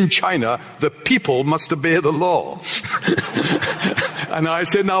 In China, the people must obey the law." And I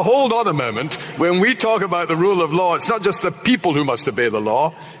said, now hold on a moment. When we talk about the rule of law, it's not just the people who must obey the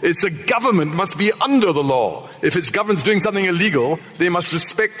law. It's the government must be under the law. If its government's doing something illegal, they must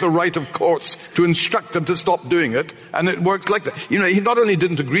respect the right of courts to instruct them to stop doing it. And it works like that. He not only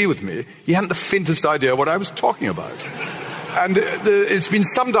didn't agree with me, he hadn't the faintest idea what I was talking about. And it's been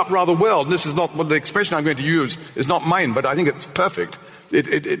summed up rather well. And this is not what the expression I'm going to use is not mine, but I think it's perfect.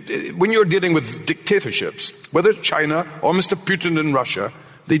 When you're dealing with dictatorships, whether it's China or Mr. Putin in Russia,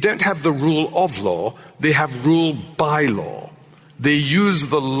 they don't have the rule of law, they have rule by law. They use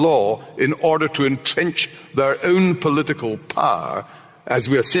the law in order to entrench their own political power, as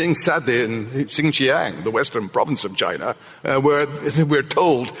we are seeing sadly in Xinjiang, the western province of China, where we're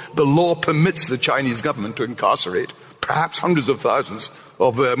told the law permits the Chinese government to incarcerate perhaps hundreds of thousands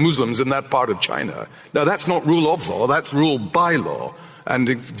of Muslims in that part of China. Now, that's not rule of law, that's rule by law. And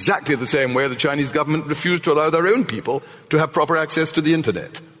exactly the same way the Chinese government refused to allow their own people to have proper access to the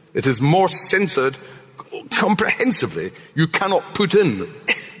internet. It is more censored comprehensively. You cannot put in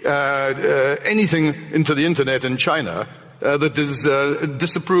anything into the internet in China that is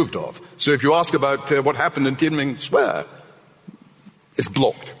disapproved of. So if you ask about what happened in Tiananmen Square, it's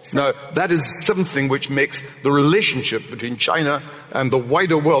blocked. Now, that is something which makes the relationship between China and the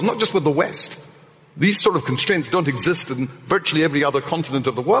wider world, not just with the West. These sort of constraints don't exist in virtually every other continent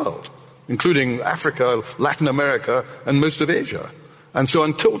of the world, including Africa, Latin America, and most of Asia. And so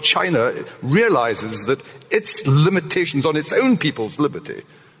until China realizes that its limitations on its own people's liberty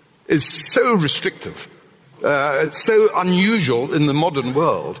is so restrictive, so unusual in the modern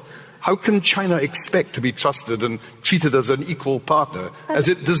world, how can China expect to be trusted and treated as an equal partner, as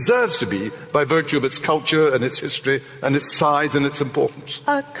it deserves to be by virtue of its culture and its history and its size and its importance?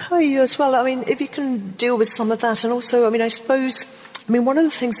 Kai, as well, if you can deal with some of that. And also, I suppose, one of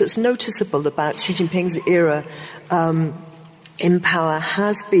the things that's noticeable about Xi Jinping's era in power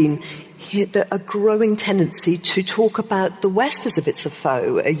has been a growing tendency to talk about the West as if it's a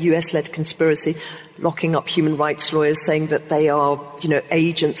foe, a US-led conspiracy, locking up human rights lawyers, saying that they are,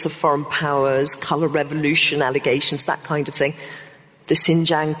 agents of foreign powers, color revolution allegations, that kind of thing. The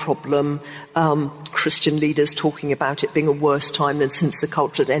Xinjiang problem, Christian leaders talking about it being a worse time than since the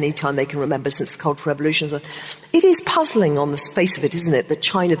culture, at any time they can remember since the Cultural Revolution. It is puzzling on the face of it, isn't it, that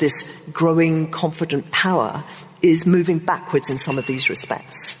China, this growing, confident power, is moving backwards in some of these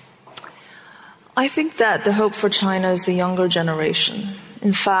respects. I think that the hope for China is the younger generation.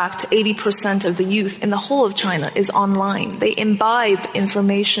 In fact, 80% of the youth in the whole of China is online. They imbibe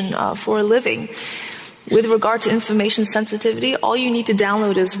information for a living. With regard to information sensitivity, all you need to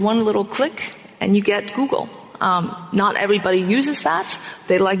download is one little click and you get Google. Not everybody uses that.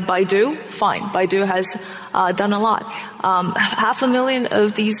 They like Baidu. Fine. Baidu has done a lot. 500,000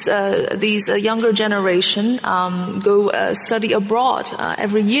 of these younger generation go study abroad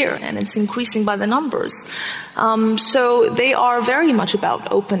every year, and it's increasing by the numbers. So they are very much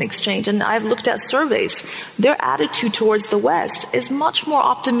about open exchange, and I've looked at surveys. Their attitude towards the West is much more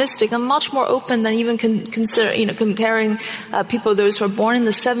optimistic and much more open than even comparing people, those who are born in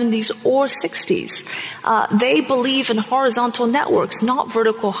the 70s or 60s. They believe in horizontal networks, not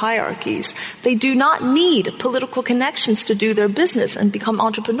vertical hierarchies. They do not need political connections to do their business and become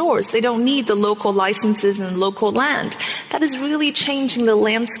entrepreneurs. They don't need the local licenses and local land. That is really changing the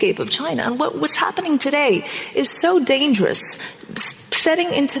landscape of China. And what's happening today is so dangerous,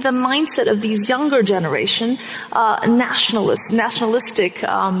 setting into the mindset of these younger generation, nationalistic,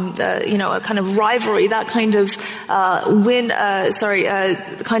 a kind of rivalry, that kind of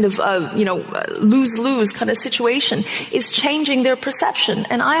lose-lose kind of situation is changing their perception.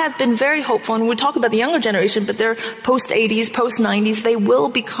 And I have been very hopeful, and we talk about the younger generation, but they're post-80s, post-90s, they will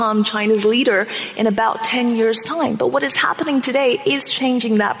become China's leader in about 10 years' time. But what is happening today is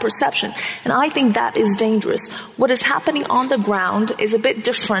changing that perception. And I think that is dangerous. What is happening on the ground is is a bit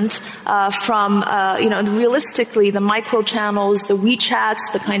different from, realistically, the micro channels, the WeChats,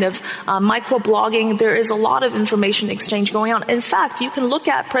 the kind of micro blogging. There is a lot of information exchange going on. In fact, you can look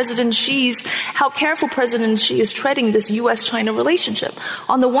at how careful President Xi is treading this U.S.-China relationship.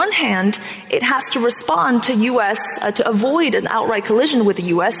 On the one hand, it has to respond to U.S. To avoid an outright collision with the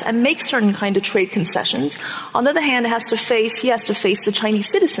U.S. and make certain kind of trade concessions. On the other hand, he has to face the Chinese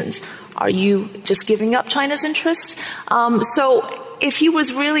citizens. Are you just giving up China's interest? So if he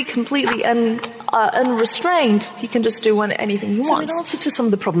was really completely unrestrained, he can just do anything he wants. So in answer to some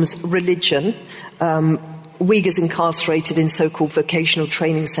of the problems, religion, Uyghurs incarcerated in so-called vocational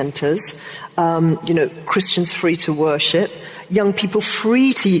training centres, Christians free to worship, young people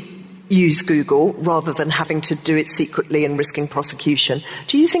free to use Google rather than having to do it secretly and risking prosecution.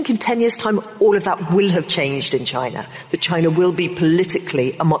 Do you think in 10 years' time all of that will have changed in China? That China will be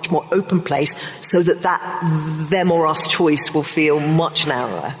politically a much more open place so that them or us choice will feel much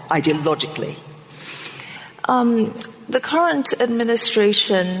narrower ideologically? The current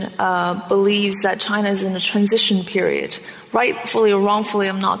administration believes that China is in a transition period. Rightfully or wrongfully,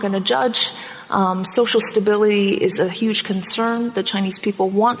 I'm not going to judge. Social stability is a huge concern. The Chinese people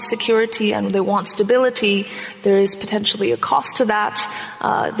want security and they want stability. There is potentially a cost to that.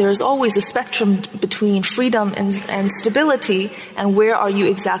 There is always a spectrum between freedom and stability, and where are you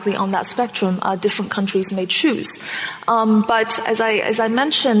exactly on that spectrum? Different countries may choose. But as I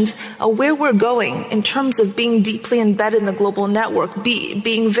mentioned, where we're going in terms of being deeply embedded in the global network,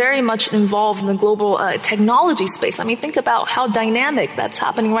 being very much involved in the global technology space. I mean, think about how dynamic that's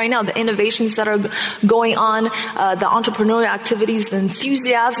happening right now. The innovations that are going on, the entrepreneurial activities, the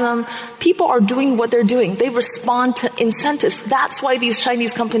enthusiasm. People are doing what they're doing. They respond to incentives. That's why these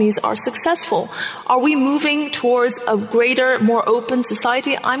Chinese companies are successful. Are we moving towards a greater, more open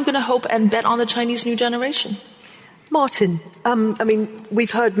society? I'm going to hope and bet on the Chinese new generation. Martin,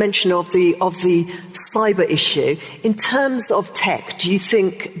 we've heard mention of the cyber issue. In terms of tech, do you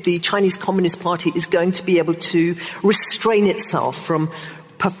think the Chinese Communist Party is going to be able to restrain itself from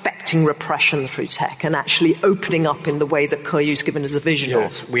perfecting repression through tech and actually opening up in the way that Keyu's given us a vision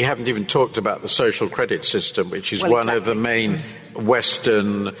of? We haven't even talked about the social credit system, which is one of the main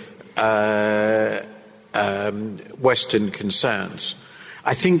Western concerns.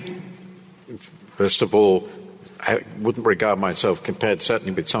 I think, first of all, I wouldn't regard myself, compared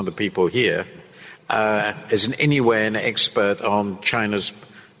certainly with some of the people here, as in any way an expert on China's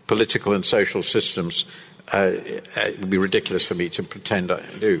political and social systems. It would be ridiculous for me to pretend I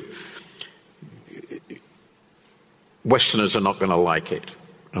do. Westerners are not going to like it,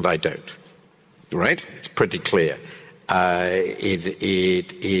 and I don't. Right? It's pretty clear.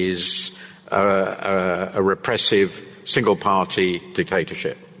 It is a repressive, single-party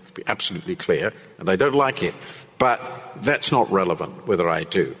dictatorship. To be absolutely clear, and I don't like it. But that's not relevant whether I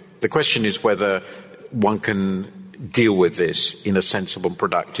do. The question is whether one can deal with this in a sensible,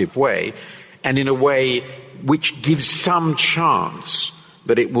 productive way, and in a way which gives some chance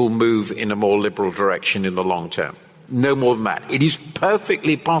that it will move in a more liberal direction in the long term. No more than that. It is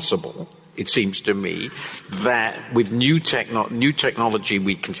perfectly possible, it seems to me, that with new technology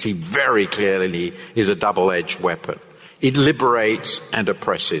we can see very clearly is a double-edged weapon. It liberates and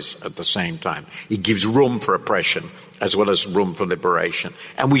oppresses at the same time. It gives room for oppression as well as room for liberation.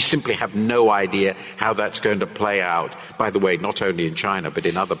 And we simply have no idea how that's going to play out, by the way, not only in China, but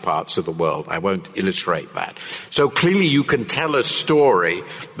in other parts of the world. I won't illustrate that. So clearly you can tell a story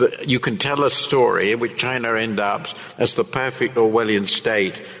in which China ends up as the perfect Orwellian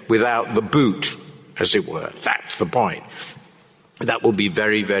state without the boot, as it were. That's the point. That will be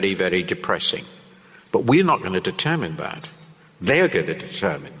very, very, very depressing. But we're not going to determine that. They're going to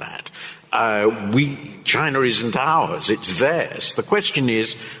determine that. China isn't ours, it's theirs. The question to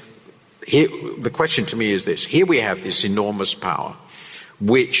me is this. Here we have this enormous power,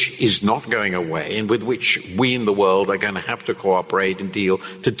 which is not going away, and with which we in the world are going to have to cooperate and deal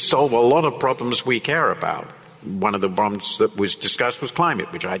to solve a lot of problems we care about. One of the problems that was discussed was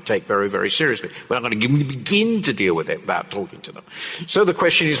climate, which I take very, very seriously. We're not going to even begin to deal with it without talking to them. So the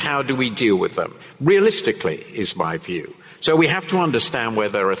question is, how do we deal with them? Realistically, is my view. So we have to understand where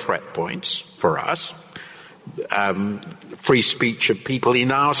there are threat points for us. Free speech of people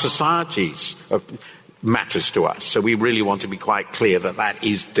in our societies matters to us. So we really want to be quite clear that that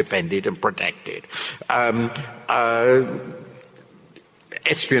is defended and protected.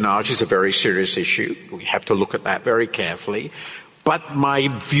 Espionage is a very serious issue. We have to look at that very carefully. But my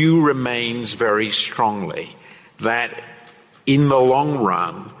view remains very strongly that in the long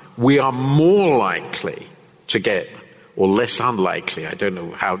run, we are more likely to get, or less unlikely, I don't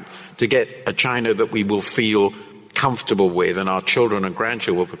know how, to get a China that we will feel comfortable with and our children and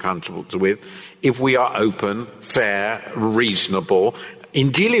grandchildren will feel comfortable with if we are open, fair, reasonable in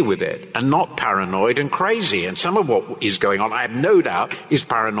dealing with it and not paranoid and crazy. And some of what is going on, I have no doubt, is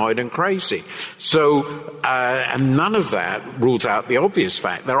paranoid and crazy. So, and none of that rules out the obvious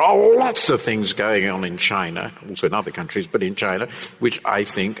fact. There are lots of things going on in China, also in other countries, but in China, which I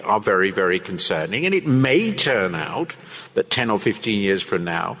think are very, very concerning. And it may turn out that 10 or 15 years from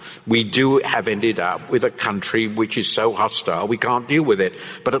now, we do have ended up with a country which is so hostile we can't deal with it.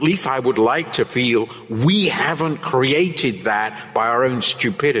 But at least I would like to feel we haven't created that by our own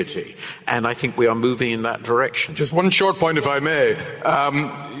stupidity, and I think we are moving in that direction. Just one short point, if I may.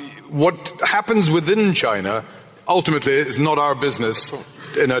 What happens within China ultimately is not our business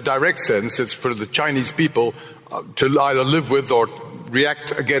in a direct sense. It's for the Chinese people to either live with or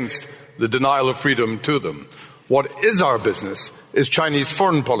react against the denial of freedom to them. What is our business is Chinese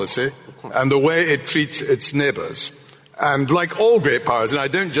foreign policy and the way it treats its neighbors. And like all great powers, and I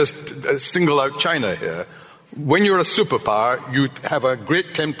don't just single out China here, when you're a superpower, you have a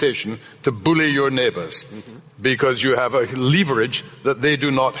great temptation to bully your neighbors because you have a leverage that they do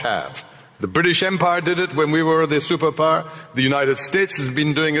not have. The British Empire did it when we were the superpower. The United States has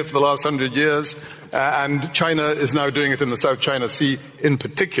been doing it for the last 100 years. And China is now doing it in the South China Sea in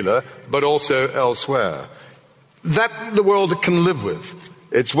particular, but also elsewhere. That the world can live with.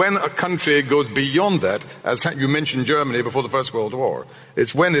 It's when a country goes beyond that, as you mentioned Germany before the First World War,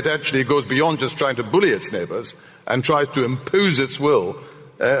 it's when it actually goes beyond just trying to bully its neighbours and tries to impose its will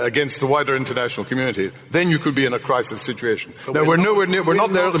against the wider international community, then you could be in a crisis situation. Now, we're nowhere near, we're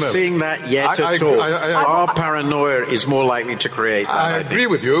not there at the moment. Seeing that yet at all. Our paranoia is more likely to create that, I agree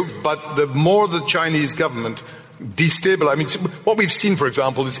with you, but the more the Chinese government destabilize, I mean, what we've seen, for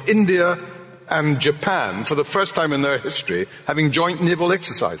example, is India and Japan, for the first time in their history, having joint naval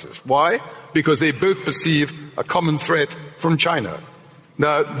exercises. Why? Because they both perceive a common threat from China.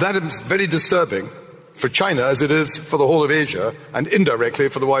 Now, that is very disturbing for China as it is for the whole of Asia and indirectly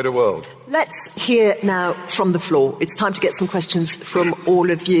for the wider world. Let's hear now from the floor. It's time to get some questions from all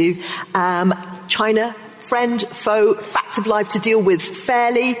of you. China, friend, foe, fact of life to deal with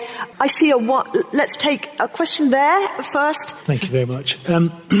fairly. I see let's take a question there first. Thank you very much.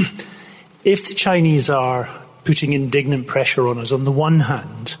 If the Chinese are putting indignant pressure on us, on the one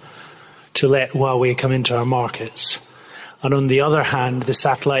hand, to let Huawei come into our markets, and on the other hand, the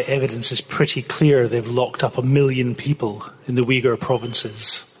satellite evidence is pretty clear they've locked up 1 million people in the Uyghur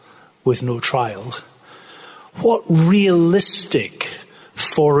provinces with no trial, what realistic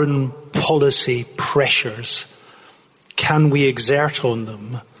foreign policy pressures can we exert on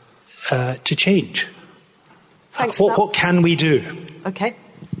them to change? What can we do? Okay.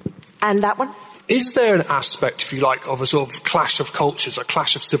 And that one? Is there an aspect, if you like, of a sort of clash of cultures, a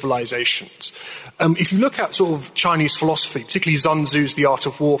clash of civilizations? If you look at sort of Chinese philosophy, particularly Sun Tzu's The Art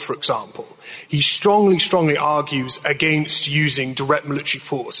of War, for example, he strongly argues against using direct military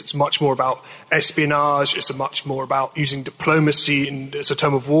force. It's much more about espionage, it's much more about using diplomacy as a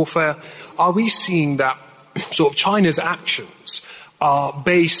term of warfare. Are we seeing that sort of China's actions are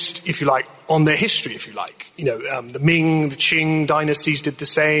based, if you like, on their history, if you like? You know, the Ming, the Qing dynasties did the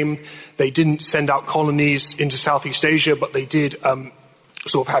same. They didn't send out colonies into Southeast Asia, but they did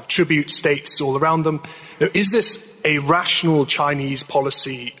sort of have tribute states all around them. Now, is this a rational Chinese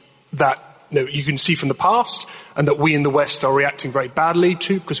policy that you can see from the past and that we in the West are reacting very badly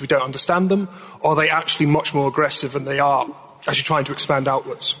to because we don't understand them? Or are they actually much more aggressive and they are actually trying to expand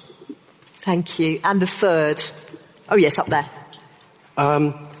outwards? Thank you. And the third. Oh, yes, up there.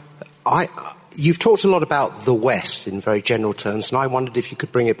 You've talked a lot about the West in very general terms, and I wondered if you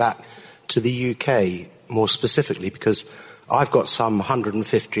could bring it back to the UK more specifically, because I've got some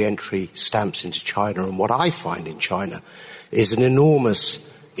 150 entry stamps into China, and what I find in China is an enormous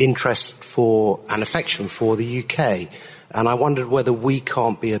interest for and affection for the UK. And I wondered whether we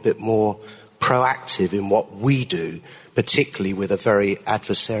can't be a bit more proactive in what we do, particularly with a very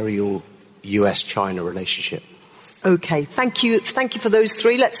adversarial US-China relationship. Okay, thank you for those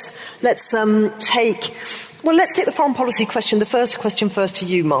three. Let's take the foreign policy question. The first question first to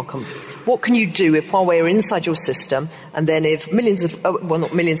you, Malcolm. What can you do if Huawei are inside your system, and then if millions of, well,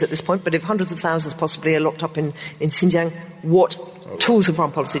 not millions at this point, but if hundreds of thousands possibly are locked up in Xinjiang, what tools of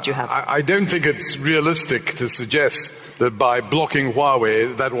foreign policy do you have? I don't think it's realistic to suggest that by blocking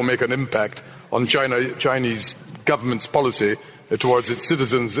Huawei that will make an impact on Chinese government's policy towards its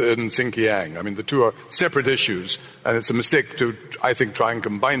citizens in Xinjiang. I mean, the two are separate issues, and it's a mistake to, I think, try and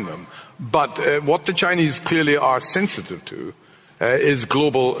combine them. But what the Chinese clearly are sensitive to is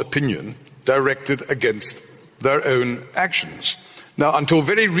global opinion directed against their own actions. Now, until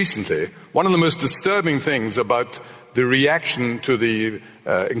very recently, one of the most disturbing things about the reaction to the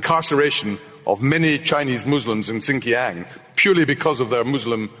incarceration of many Chinese Muslims in Xinjiang, purely because of their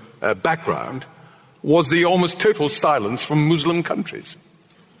Muslim background, was the almost total silence from Muslim countries.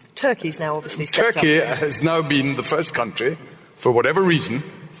 Turkey's now obviously stepped Turkey up. has now been the first country, for whatever reason,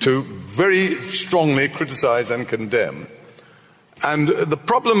 to very strongly criticize and condemn. And the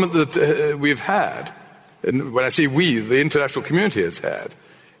problem that we've had, and when I say we, the international community has had,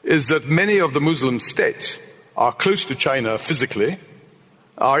 is that many of the Muslim states are close to China physically,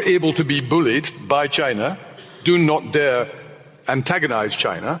 are able to be bullied by China, do not dare antagonize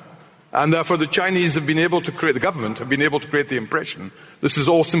China, and therefore the Chinese have been able to create, the government have been able to create the impression this is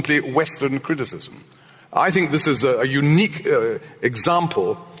all simply Western criticism. I think this is a unique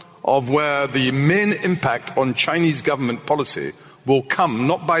example of where the main impact on Chinese government policy will come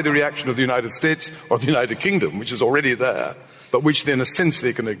not by the reaction of the United States or the United Kingdom, which is already there, but which in a sense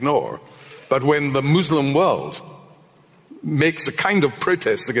they can ignore, but when the Muslim world makes the kind of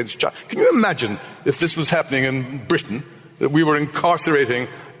protests against China. Can you imagine if this was happening in Britain, that we were incarcerating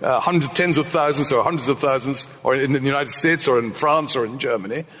tens of thousands or hundreds of thousands, or in the United States or in France or in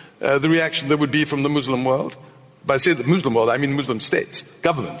Germany, the reaction there would be from the Muslim world? By say the Muslim world, I mean Muslim states,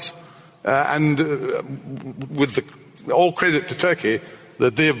 governments. With all credit to Turkey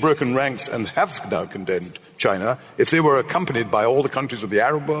that they have broken ranks and have now condemned China, if they were accompanied by all the countries of the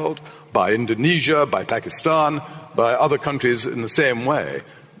Arab world, by Indonesia, by Pakistan, by other countries in the same way,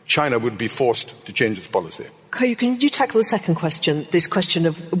 China would be forced to change its policy. Can you tackle the second question, this question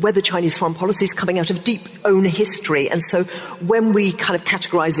of whether Chinese foreign policy is coming out of deep own history? And so when we kind of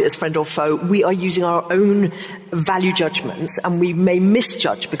categorize it as friend or foe, we are using our own value judgments, and we may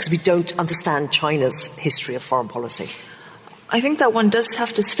misjudge because we don't understand China's history of foreign policy. I think that one does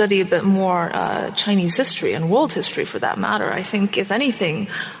have to study a bit more Chinese history and world history for that matter. I think, if anything,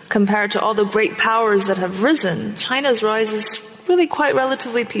 compared to all the great powers that have risen, China's rise is really quite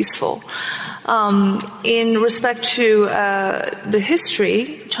relatively peaceful. In respect to the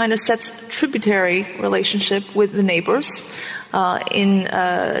history, China sets tributary relationship with the neighbors in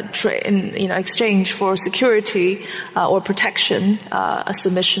exchange for security or protection, a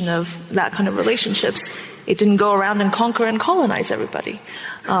submission of that kind of relationships. It didn't go around and conquer and colonize everybody,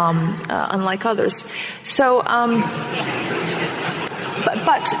 unlike others. So,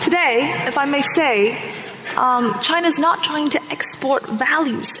 but today, if I may say, China's not trying to export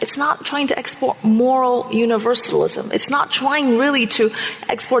values. It's not trying to export moral universalism. It's not trying really to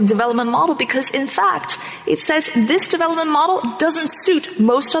export development model because, in fact, it says this development model doesn't suit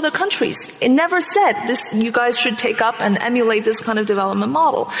most other countries. It never said this, you guys should take up and emulate this kind of development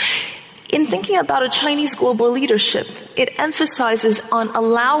model. In thinking about a Chinese global leadership, it emphasizes on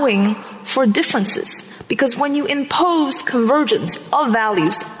allowing for differences. Because when you impose convergence of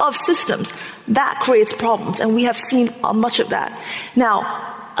values, of systems, that creates problems. And we have seen much of that. Now,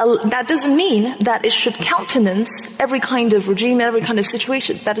 that doesn't mean that it should countenance every kind of regime, every kind of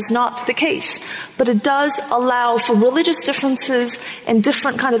situation. That is not the case. But it does allow for religious differences and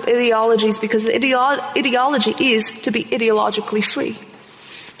different kind of ideologies, because the ideology is to be ideologically free.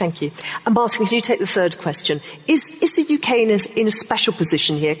 Thank you. And Martin, can you take the third question? Is the UK in a special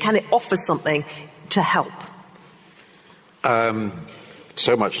position here? Can it offer something to help?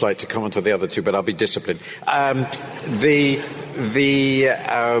 So much like to comment on the other two, but I'll be disciplined.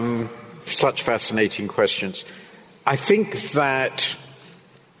 Such fascinating questions. I think that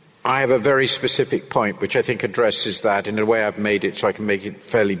I have a very specific point, which I think addresses that in a way I've made it so I can make it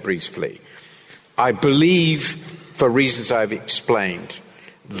fairly briefly. I believe, for reasons I've explained,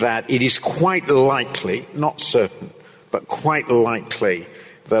 that it is quite likely, not certain, but quite likely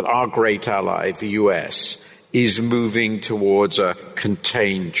that our great ally, the US, is moving towards a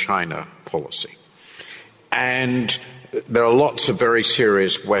contained China policy. And there are lots of very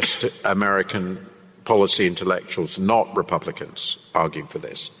serious West American policy intellectuals, not Republicans, arguing for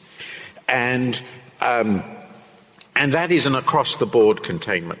this. And that is an across-the-board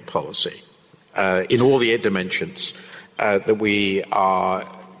containment policy in all the dimensions that we are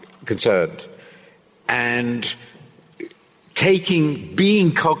concerned. And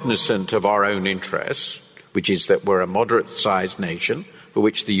being cognizant of our own interests, which is that we're a moderate-sized nation for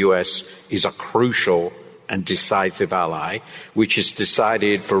which the US is a crucial and decisive ally, which has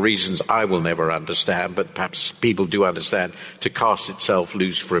decided, for reasons I will never understand, but perhaps people do understand, to cast itself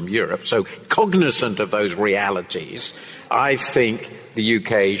loose from Europe. So, cognizant of those realities, I think the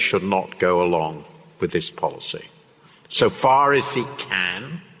UK should not go along with this policy. So far as it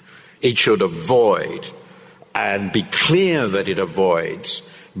can, it should avoid and be clear that it avoids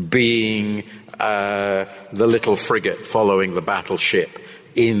being the little frigate following the battleship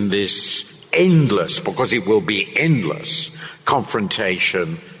in this endless, because it will be endless,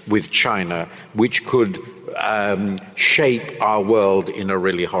 confrontation with China, which could shape our world in a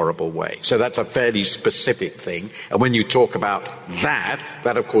really horrible way. So that's a fairly specific thing. And when you talk about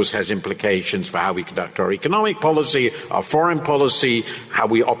that of course has implications for how we conduct our economic policy, our foreign policy, how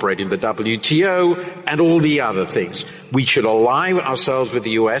we operate in the WTO, and all the other things. We should align ourselves with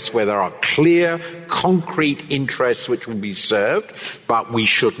the US where there are clear, concrete interests which will be served, but we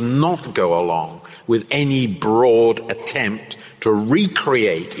should not go along with any broad attempt to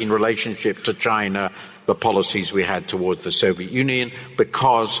recreate in relationship to China the policies we had towards the Soviet Union,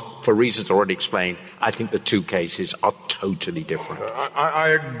 because, for reasons already explained, I think the two cases are totally different. I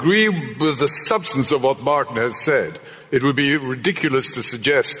agree with the substance of what Martin has said. It would be ridiculous to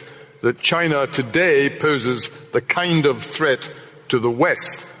suggest that China today poses the kind of threat to the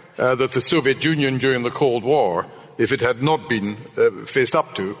West that the Soviet Union during the Cold War, if it had not been faced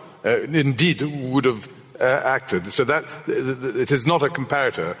up to, indeed would have acted. So that it is not a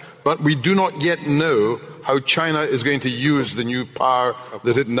comparator, but we do not yet know how China is going to use the new power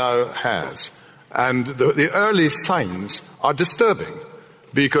that it now has. And the early signs are disturbing,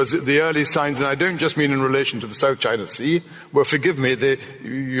 because the early signs, and I don't just mean in relation to the South China Sea, well, forgive me,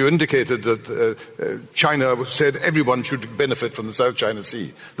 you indicated that China said everyone should benefit from the South China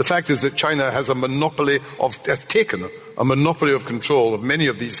Sea. The fact is that China has taken a monopoly of control of many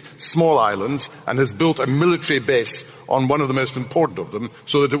of these small islands and has built a military base on one of the most important of them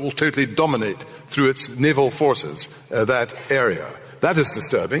so that it will totally dominate through its naval forces that area. That is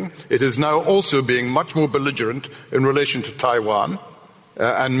disturbing. It is now also being much more belligerent in relation to Taiwan,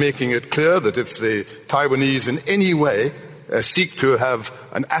 and making it clear that if the Taiwanese in any way seek to have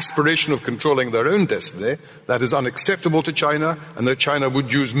an aspiration of controlling their own destiny, that is unacceptable to China, and that China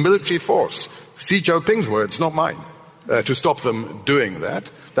would use military force, Xi Jinping's words, not mine, to stop them doing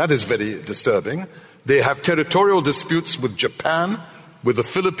that. That is very disturbing. They have territorial disputes with Japan, with the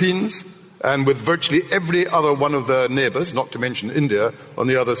Philippines, and with virtually every other one of their neighbours, not to mention India, on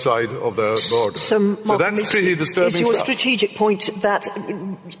the other side of the border. So that's pretty disturbing Is your stuff. strategic point that,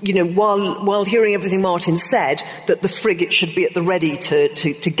 while hearing everything Martin said, that the frigate should be at the ready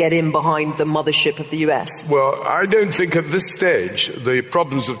to get in behind the mothership of the US? Well, I don't think at this stage the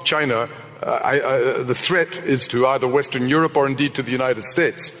problems of China, the threat is to either Western Europe or indeed to the United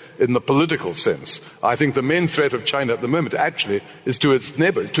States in the political sense. I think the main threat of China at the moment actually is to its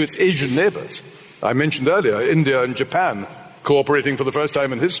neighbours, to its Asian neighbours. I mentioned earlier India and Japan cooperating for the first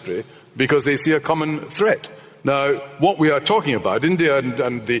time in history because they see a common threat. Now, what we are talking about, India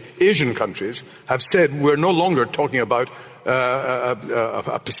and the Asian countries have said we're no longer talking about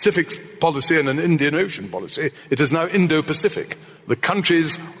a Pacific policy and an Indian Ocean policy. It is now Indo-Pacific. The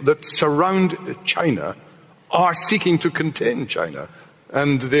countries that surround China are seeking to contain China,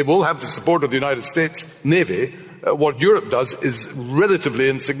 and they will have the support of the United States Navy. What Europe does is relatively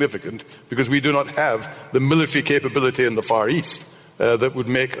insignificant because we do not have the military capability in the Far East that would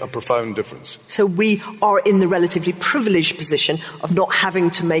make a profound difference. So we are in the relatively privileged position of not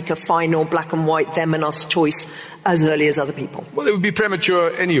having to make a final black and white them and us choice as early as other people. Well, it would be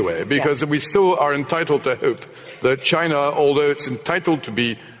premature anyway, because we still are entitled to hope that China, although it's entitled to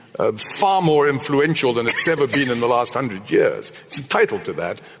be far more influential than it's ever been in the last 100 years, it's entitled to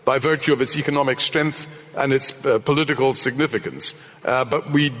that by virtue of its economic strength and its political significance.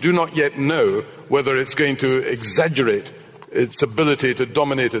 But we do not yet know whether it's going to exaggerate its ability to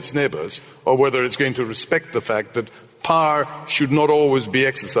dominate its neighbours, or whether it's going to respect the fact that power should not always be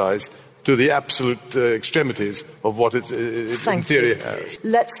exercised to the absolute extremities of what it in theory has.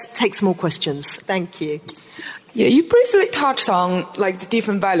 Let's take some more questions. Thank you. Yeah, you briefly touched on the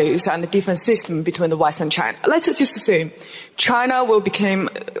different values and the different system between the West and China. Let's just assume China will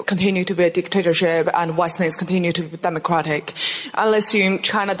continue to be a dictatorship and Western is continue to be democratic. And let's assume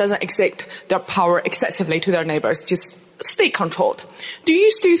China doesn't exert their power excessively to their neighbors, just state controlled. Do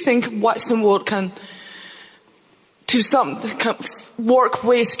you still think Western world can work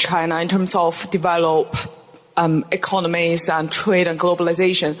with China in terms of develop economies and trade and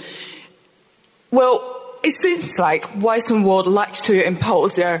globalization? Well, it seems like Western world likes to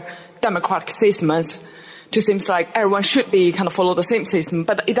impose their democratic systems. It seems like everyone should be follow the same system.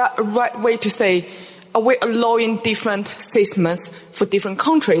 But is that a right way to say, are we allowing different systems for different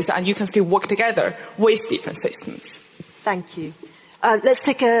countries and you can still work together with different systems? Thank you. Let's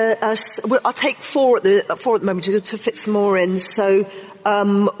take I'll take four at the moment to fit some more in. So,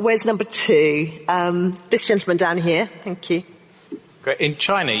 where's number 2? This gentleman down here. Thank you. Great. In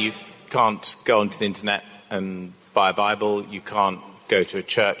China, you can't go onto the internet and buy a Bible. You can't go to a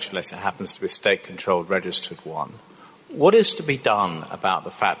church unless it happens to be a state-controlled registered one. What is to be done about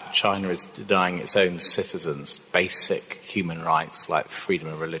the fact that China is denying its own citizens basic human rights like freedom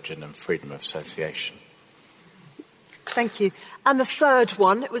of religion and freedom of association? Thank you. And the third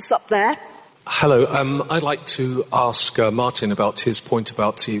one, it was up there. Hello. I'd like to ask Martin about his point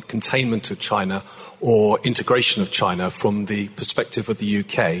about the containment of China or integration of China from the perspective of the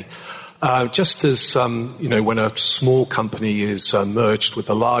UK. Just as, when a small company is merged with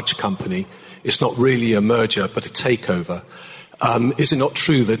a large company, it's not really a merger but a takeover. Is it not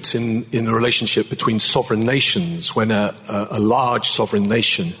true that in the relationship between sovereign nations, when a large sovereign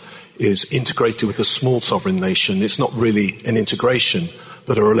nation is integrated with a small sovereign nation, it's not really an integration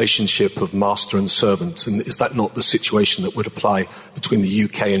but a relationship of master and servant? And is that not the situation that would apply between the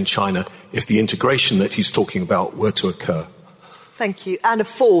UK and China if the integration that he's talking about were to occur? Thank you. And a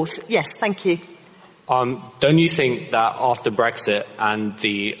fourth. Yes, thank you. Don't you think that after Brexit and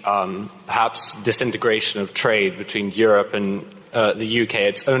the perhaps disintegration of trade between Europe and the UK,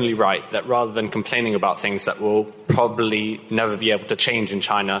 it's only right that rather than complaining about things that will probably never be able to change in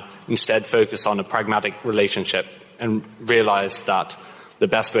China, instead focus on a pragmatic relationship and realise that the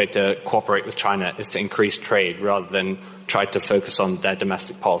best way to cooperate with China is to increase trade rather than try to focus on their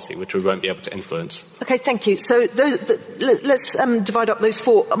domestic policy, which we won't be able to influence? Okay, thank you. So let's divide up those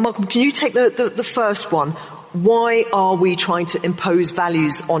four. Malcolm, can you take the first one? Why are we trying to impose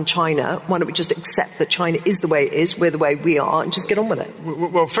values on China? Why don't we just accept that China is the way it is, we're the way we are, and just get on with it?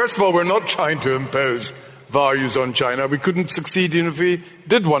 Well, first of all, we're not trying to impose values on China. We couldn't succeed even if we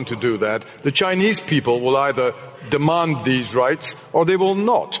did want to do that. The Chinese people will either demand these rights or they will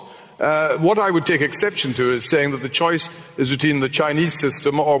not. What I would take exception to is saying that the choice is between the Chinese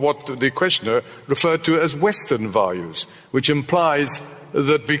system or what the questioner referred to as Western values, which implies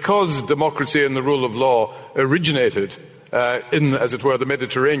that because democracy and the rule of law originated in, as it were, the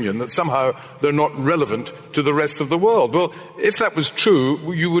Mediterranean, that somehow they're not relevant to the rest of the world. Well, if that was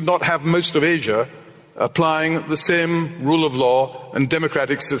true, you would not have most of Asia applying the same rule of law and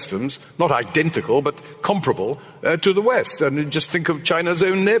democratic systems, not identical, but comparable to the West. And just think of China's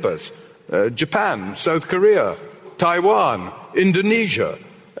own neighbors, Japan, South Korea, Taiwan, Indonesia,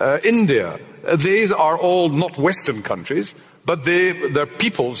 India. These are all not Western countries, but their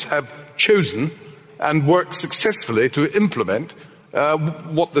peoples have chosen and worked successfully to implement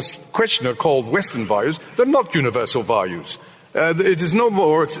what the questioner called Western values. They're not universal values. It is no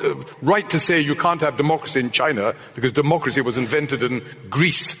more right to say you can't have democracy in China because democracy was invented in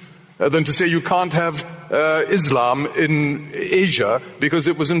Greece than to say you can't have Islam in Asia because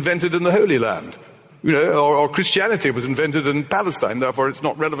it was invented in the Holy Land. Or Christianity was invented in Palestine, therefore it's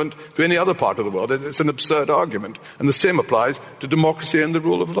not relevant to any other part of the world. It's an absurd argument. And the same applies to democracy and the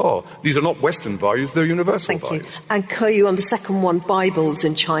rule of law. These are not Western values, they're universal values. Thank you. And Ke-Yu, on the second one, Bibles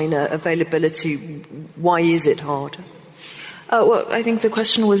in China, availability, why is it hard? Well, I think the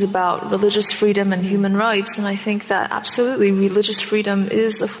question was about religious freedom and human rights, and I think that absolutely religious freedom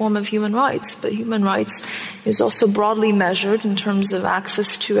is a form of human rights, but human rights is also broadly measured in terms of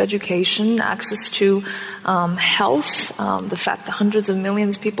access to education, access to health, the fact that hundreds of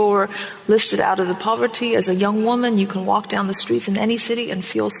millions of people were lifted out of the poverty. As a young woman, you can walk down the streets in any city and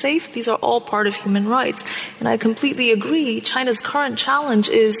feel safe. These are all part of human rights. And I completely agree. China's current challenge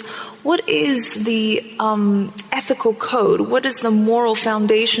is, what is the ethical code? What is the moral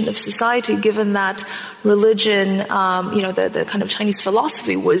foundation of society, given that religion, the kind of Chinese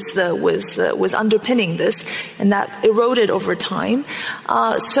philosophy was underpinning this, and that eroded over time.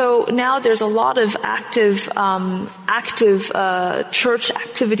 So now there's a lot of active church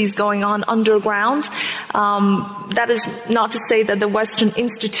activities going on underground. That is not to say that the Western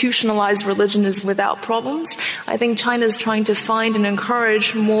institutionalized religion is without problems. I think China is trying to find and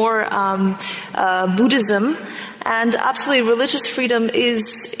encourage more Buddhism, and absolutely religious freedom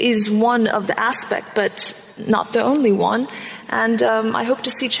is one of the aspects, but not the only one. And I hope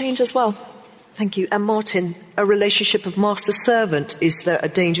to see change as well. Thank you. And Martin, a relationship of master-servant, is there a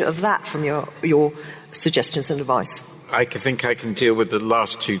danger of that from your suggestions and advice? I think I can deal with the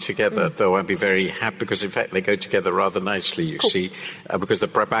last two together, though I'd be very happy, because in fact they go together rather nicely, you see, because the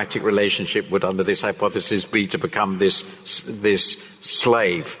pragmatic relationship would, under this hypothesis, be to become this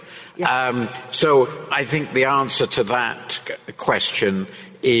slave. Yeah. So I think the answer to that question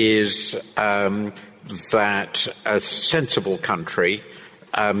is that a sensible country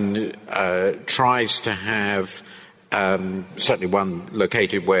tries to have, certainly one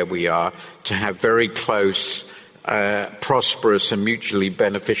located where we are, to have very close, prosperous and mutually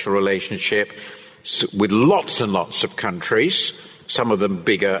beneficial relationship with lots and lots of countries, some of them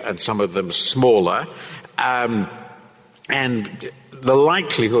bigger and some of them smaller, And the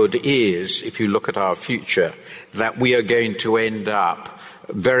likelihood is, if you look at our future, that we are going to end up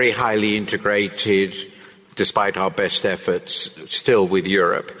very highly integrated, despite our best efforts, still with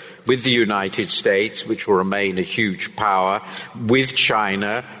Europe, with the United States, which will remain a huge power, with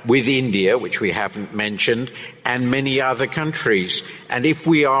China, with India, which we haven't mentioned, and many other countries. And if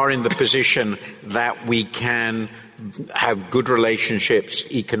we are in the position that we can have good relationships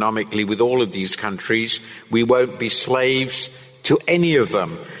economically with all of these countries, we won't be slaves to any of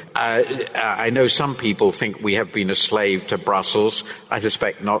them. I know some people think we have been a slave to Brussels. I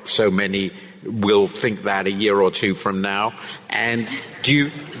suspect not so many will think that a year or two from now. And do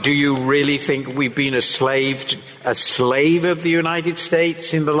you really think we've been a slave of the United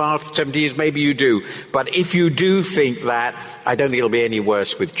States in the last 70 years? Maybe you do. But if you do think that, I don't think it'll be any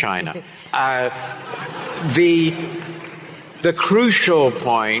worse with China. The crucial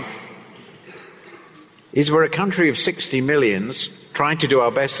point is we're a country of 60 millions trying to do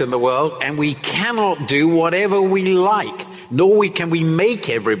our best in the world, and we cannot do whatever we like, nor can we make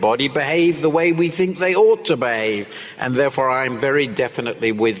everybody behave the way we think they ought to behave. And therefore I'm very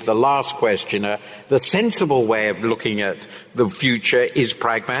definitely with the last questioner. The sensible way of looking at the future is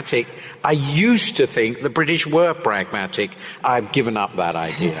pragmatic. I used to think the British were pragmatic. I've given up that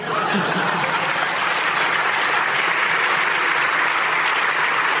idea.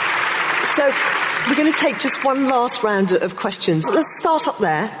 So we're going to take just one last round of questions. Let's start up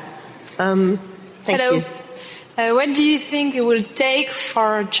there. Thank you. What do you think it will take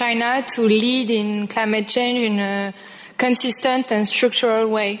for China to lead in climate change in a consistent and structural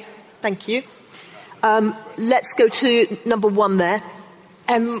way? Thank you. Let's go to number one there.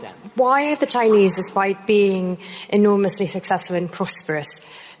 Why are the Chinese, despite being enormously successful and prosperous,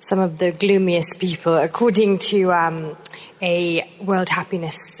 some of the gloomiest people? According to a World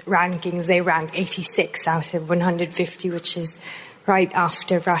Happiness rankings, they rank 86 out of 150, which is right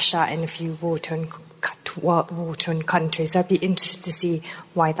after Russia and a few war-torn countries. I'd be interested to see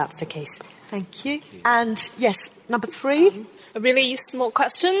why that's the case. Thank you. And yes, number three. A really small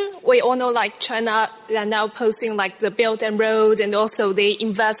question. We all know China are now posting the Belt and Road and also the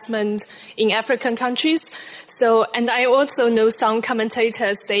investment in African countries. So, and I also know some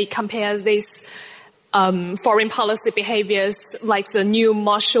commentators, they compare these foreign policy behaviors like the new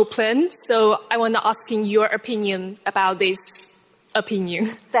Marshall Plan. So I want to ask your opinion about this opinion.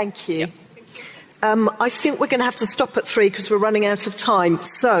 Thank you. I think we're going to have to stop at 3 because we're running out of time.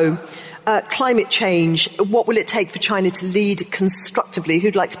 So, climate change, what will it take for China to lead constructively?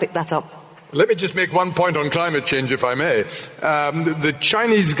 Who'd like to pick that up? Let me just make one point on climate change, if I may. The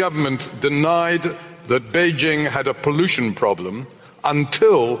Chinese government denied that Beijing had a pollution problem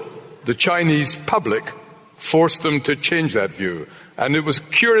until the Chinese public forced them to change that view. And it was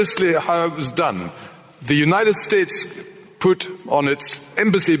curiously how it was done. The United States put on its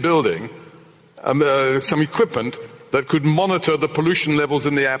embassy building some equipment that could monitor the pollution levels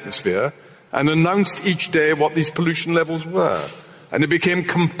in the atmosphere and announced each day what these pollution levels were. And it became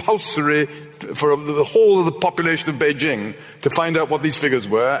compulsory for the whole of the population of Beijing to find out what these figures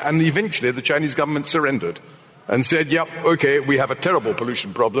were, and eventually the Chinese government surrendered and said, yep, okay, we have a terrible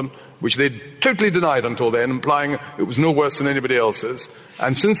pollution problem, which they totally denied until then, implying it was no worse than anybody else's.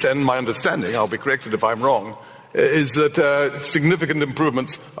 And since then, my understanding, I'll be corrected if I'm wrong, is that significant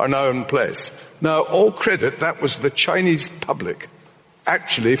improvements are now in place. Now, all credit, that was the Chinese public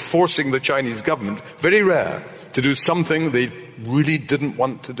actually forcing the Chinese government, very rare, to do something they really didn't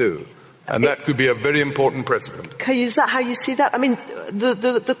want to do. And that could be a very important precedent. Is that how you see that? I mean,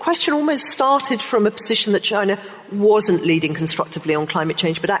 the question almost started from a position that China wasn't leading constructively on climate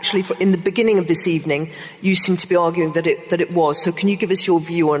change, but actually in the beginning of this evening, you seem to be arguing that it was. So can you give us your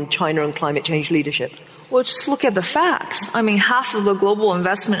view on China and climate change leadership? Well, just look at the facts. I mean, half of the global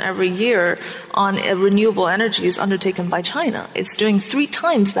investment every year on renewable energy is undertaken by China. It's doing 3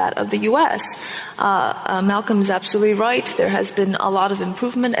 times that of the U.S. Malcolm is absolutely right. There has been a lot of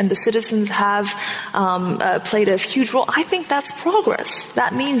improvement, and the citizens have played a huge role. I think that's progress.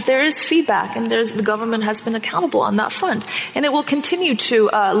 That means there is feedback, and the government has been accountable on that front. And it will continue to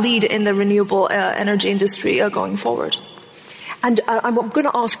lead in the renewable energy industry going forward. And I'm going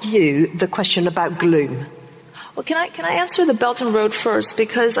to ask you the question about gloom. Well, can I answer the Belt and Road first?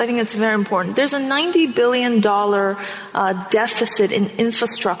 Because I think it's very important. There's a $90 billion deficit in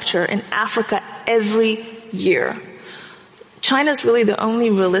infrastructure in Africa every year. China's really the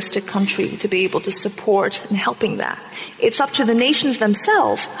only realistic country to be able to support and helping that. It's up to the nations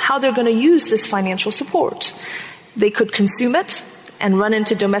themselves how they're going to use this financial support. They could consume it and run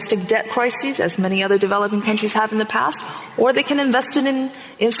into domestic debt crises, as many other developing countries have in the past, or they can invest in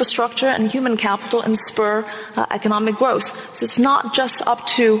infrastructure and human capital and spur economic growth. So it's not just up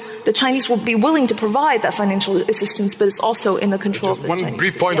to the Chinese will be willing to provide that financial assistance, but it's also in the control of the Chinese. One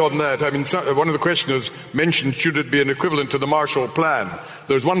brief point on that. I mean, one of the questioners mentioned, should it be an equivalent to the Marshall Plan?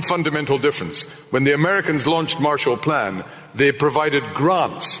 There's one fundamental difference. When the Americans launched Marshall Plan, they provided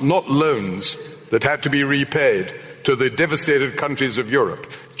grants, not loans, that had to be repaid to the devastated countries of Europe.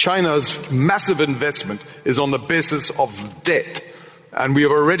 China's massive investment is on the basis of debt. And we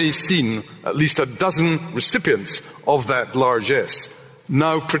have already seen at least a dozen recipients of that largesse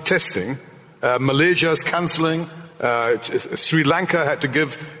now protesting. Malaysia is cancelling. Sri Lanka had to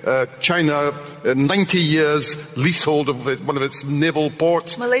give China 90 years leasehold of one of its naval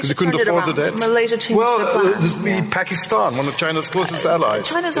ports because they couldn't afford the debt. Malaysia changed their plan. Pakistan, one of China's closest allies,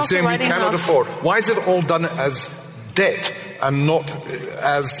 China's is saying we cannot afford. Why is it all done as debt and not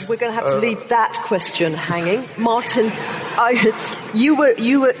as... We're going to have to leave that question hanging. Martin, you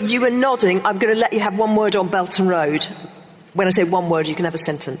were nodding. I'm going to let you have one word on Belt and Road. When I say one word, you can have a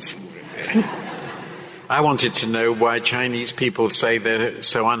sentence. I wanted to know why Chinese people say they're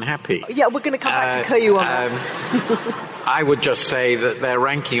so unhappy. Yeah, we're going to come back to Keyur on that. I would just say that their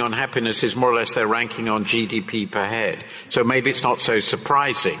ranking on happiness is more or less their ranking on GDP per head. So maybe it's not so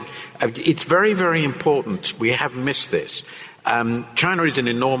surprising. It's very, very important. We have missed this. China is an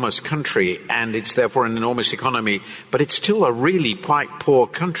enormous country, and it's therefore an enormous economy, but it's still a really quite poor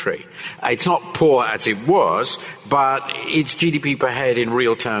country. It's not poor as it was, but its GDP per head in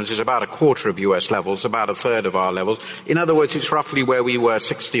real terms is about a quarter of US levels, about a third of our levels. In other words, it's roughly where we were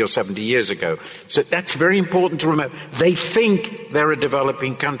 60 or 70 years ago. So that's very important to remember. They think they're a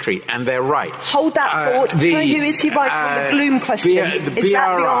developing country, and they're right. Hold that thought. Is he right on the gloom question? Is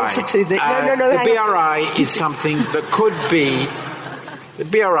that the answer to the... No, the BRI is something that could be... The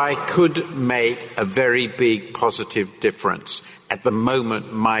BRI could make a very big positive difference. At the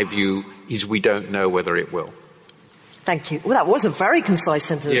moment, my view is we don't know whether it will. Thank you. Well, that was a very concise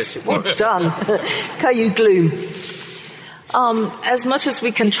sentence. Yes. Well done. Keyur Gloom. As much as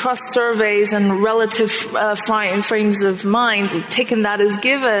we can trust surveys and relative frames of mind, taking that as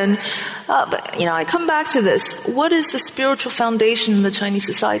given, but I come back to this. What is the spiritual foundation in the Chinese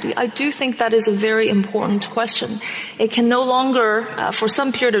society? I do think that is a very important question. It can no longer, for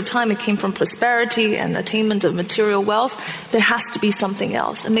some period of time, it came from prosperity and attainment of material wealth. There has to be something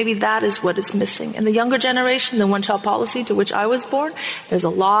else, and maybe that is what is missing. In the younger generation, the one-child policy to which I was born, there's a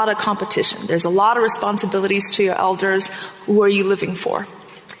lot of competition. There's a lot of responsibilities to your elders. Who are you living for?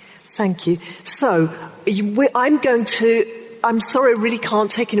 Thank you. So, I'm sorry, I really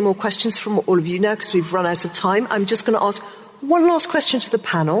can't take any more questions from all of you now because we've run out of time. I'm just going to ask one last question to the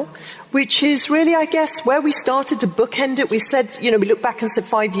panel, which is really, I guess, where we started to bookend it. We said, we looked back and said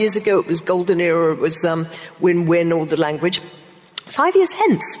 5 years ago it was golden era, it was win-win, all the language. 5 years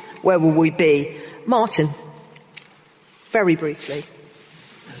hence, where will we be? Martin, very briefly.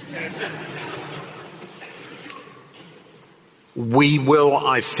 We will,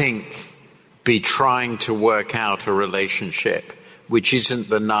 I think, be trying to work out a relationship which isn't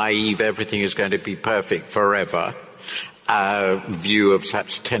the naive, everything is going to be perfect forever view of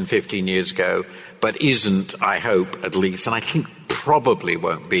perhaps 10, 15 years ago, but isn't, I hope, at least, and I think probably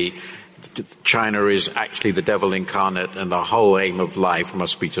won't be, China is actually the devil incarnate and the whole aim of life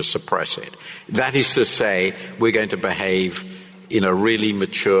must be to suppress it. That is to say, we're going to behave in a really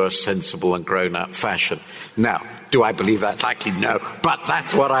mature, sensible and grown-up fashion. Now, do I believe that's likely? No. But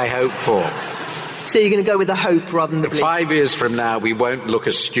that's what I hope for. So you're going to go with the hope rather than the belief? 5 years from now, we won't look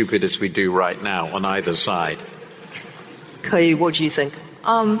as stupid as we do right now on either side. Keyur, what do you think?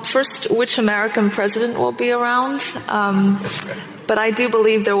 First, which American president will be around? But I do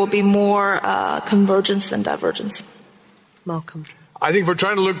believe there will be more convergence than divergence. Malcolm. I think if we're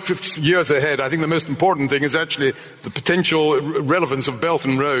trying to look years ahead, I think the most important thing is actually the potential relevance of Belt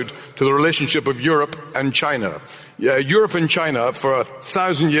and Road to the relationship of Europe and China. Europe and China, for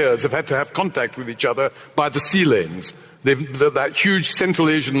 1,000 years, have had to have contact with each other by the sea lanes. That huge Central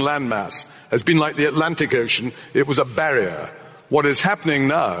Asian landmass has been like the Atlantic Ocean. It was a barrier. What is happening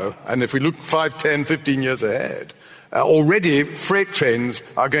now, and if we look 5, 10, 15 years ahead, already freight trains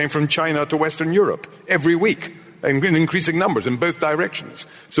are going from China to Western Europe every week, in increasing numbers in both directions.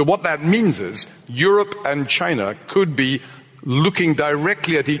 So what that means is Europe and China could be looking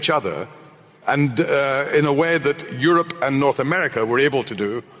directly at each other and in a way that Europe and North America were able to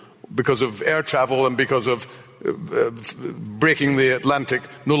do because of air travel and because of breaking the Atlantic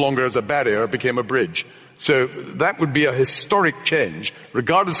no longer as a barrier, became a bridge. So that would be a historic change.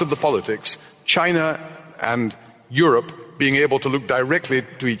 Regardless of the politics, China and Europe being able to look directly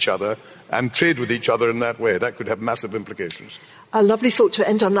to each other and trade with each other in that way. That could have massive implications. A lovely thought to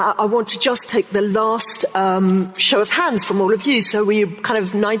end on. I want to just take the last show of hands from all of you. So we're kind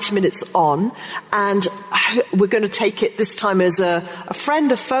of 90 minutes on, and we're going to take it this time as a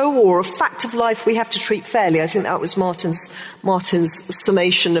friend, a foe, or a fact of life we have to treat fairly. I think that was Martin's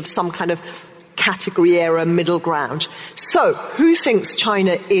summation of some kind of category era middle ground. So who at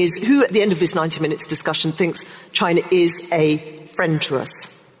the end of this 90 minutes discussion thinks China is a friend to us?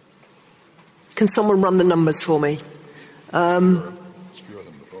 Can someone run the numbers for me?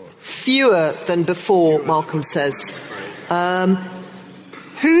 Fewer than before, Malcolm says.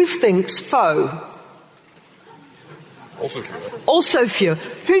 Who thinks foe? Also fewer.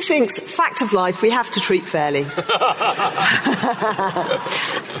 Who thinks fact of life we have to treat fairly?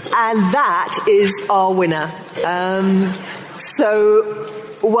 And that is our winner. So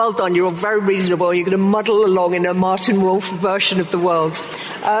well done. You're all very reasonable. You're going to muddle along in a Martin Wolf version of the world.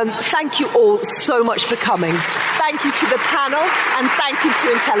 Thank you all so much for coming. Thank you to the panel, and thank you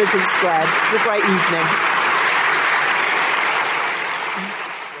to Intelligence Squared. Have a great evening.